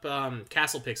look up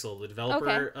Castle Pixel, the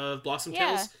developer of Blossom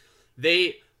Tales.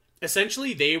 They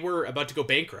were about to go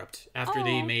bankrupt after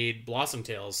they made Blossom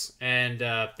Tales, and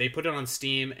they put it on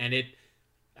Steam, and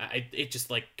it just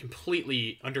like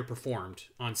completely underperformed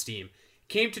on Steam.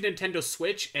 Came to Nintendo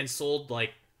Switch and sold,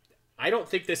 like, I don't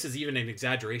think this is even an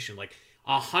exaggeration, like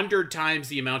 100 times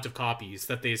the amount of copies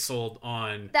that they sold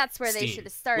on That's where Steam, they should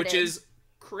have started. which is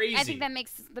crazy. I think that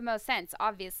makes the most sense,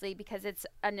 obviously, because it's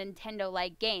a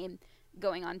Nintendo-like game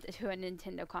going on to a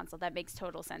Nintendo console. That makes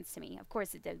total sense to me. Of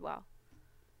course it did well.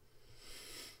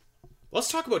 Let's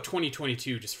talk about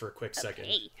 2022 just for a quick second.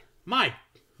 Okay.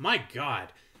 My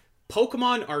God.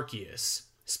 Pokemon Arceus,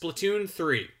 Splatoon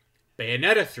 3,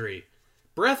 Bayonetta 3,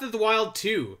 Breath of the Wild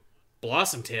 2,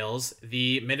 Blossom Tales,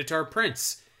 The Minotaur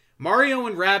Prince, Mario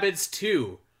and Rabbids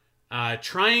 2,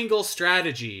 Triangle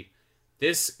Strategy,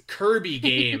 this Kirby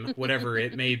game, whatever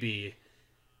it may be.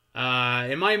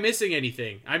 Am I missing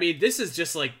anything? I mean, this is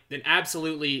just like an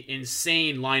absolutely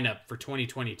insane lineup for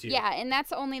 2022. Yeah, and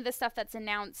that's only the stuff that's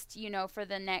announced, for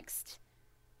the next,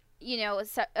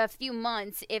 a few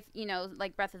months. If,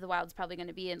 like Breath of the Wild is probably going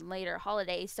to be in later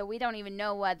holidays, so we don't even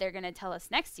know what they're going to tell us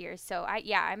next year. So,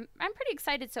 I'm pretty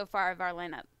excited so far of our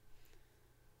lineup.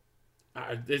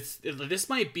 This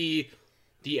might be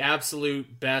the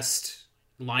absolute best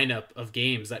lineup of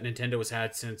games that Nintendo has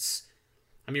had since...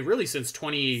 really since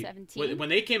 2017. When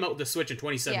they came out with the Switch in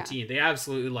 2017, They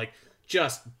absolutely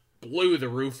just blew the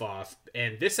roof off,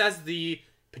 and this has the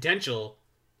potential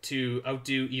to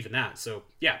outdo even that. So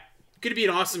yeah, could be an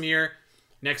awesome year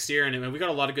next year, and we got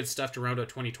a lot of good stuff to round out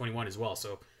 2021 as well.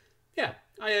 So yeah,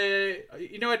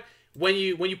 you know what? When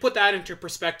you put that into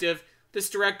perspective, this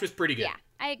Direct was pretty good. Yeah,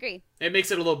 I agree. It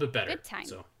makes it a little bit better. Good time.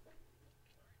 So,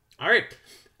 all right.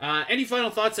 Any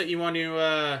final thoughts that you want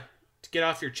to get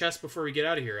off your chest before we get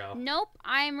out of here, Al? Nope.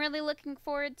 I'm really looking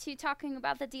forward to talking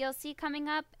about the DLC coming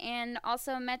up, and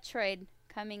also Metroid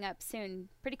coming up soon,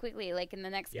 pretty quickly, like in the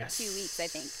next 2 weeks, I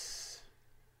think.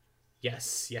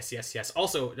 Yes.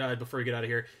 Also, before we get out of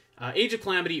here, Age of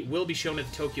Calamity will be shown at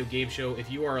the Tokyo Game Show. If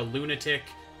you are a lunatic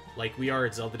like we are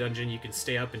at Zelda Dungeon, you can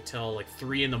stay up until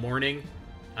 3 in the morning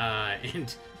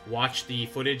and watch the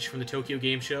footage from the Tokyo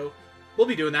Game Show. We'll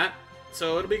be doing that,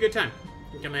 so it'll be a good time.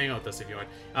 Come hang out with us if you want.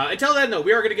 Until then, though,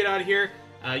 we are going to get out of here.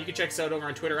 You can check us out over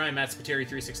on Twitter. I'm at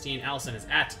Spateri316. Allison is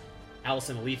at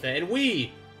Allison Aletha. And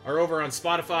we are over on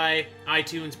Spotify,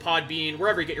 iTunes, Podbean,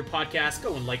 wherever you get your podcasts.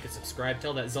 Go and like and subscribe.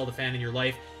 Tell that Zelda fan in your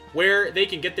life where they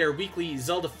can get their weekly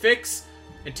Zelda fix.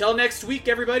 Until next week,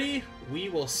 everybody, we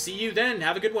will see you then.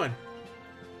 Have a good one.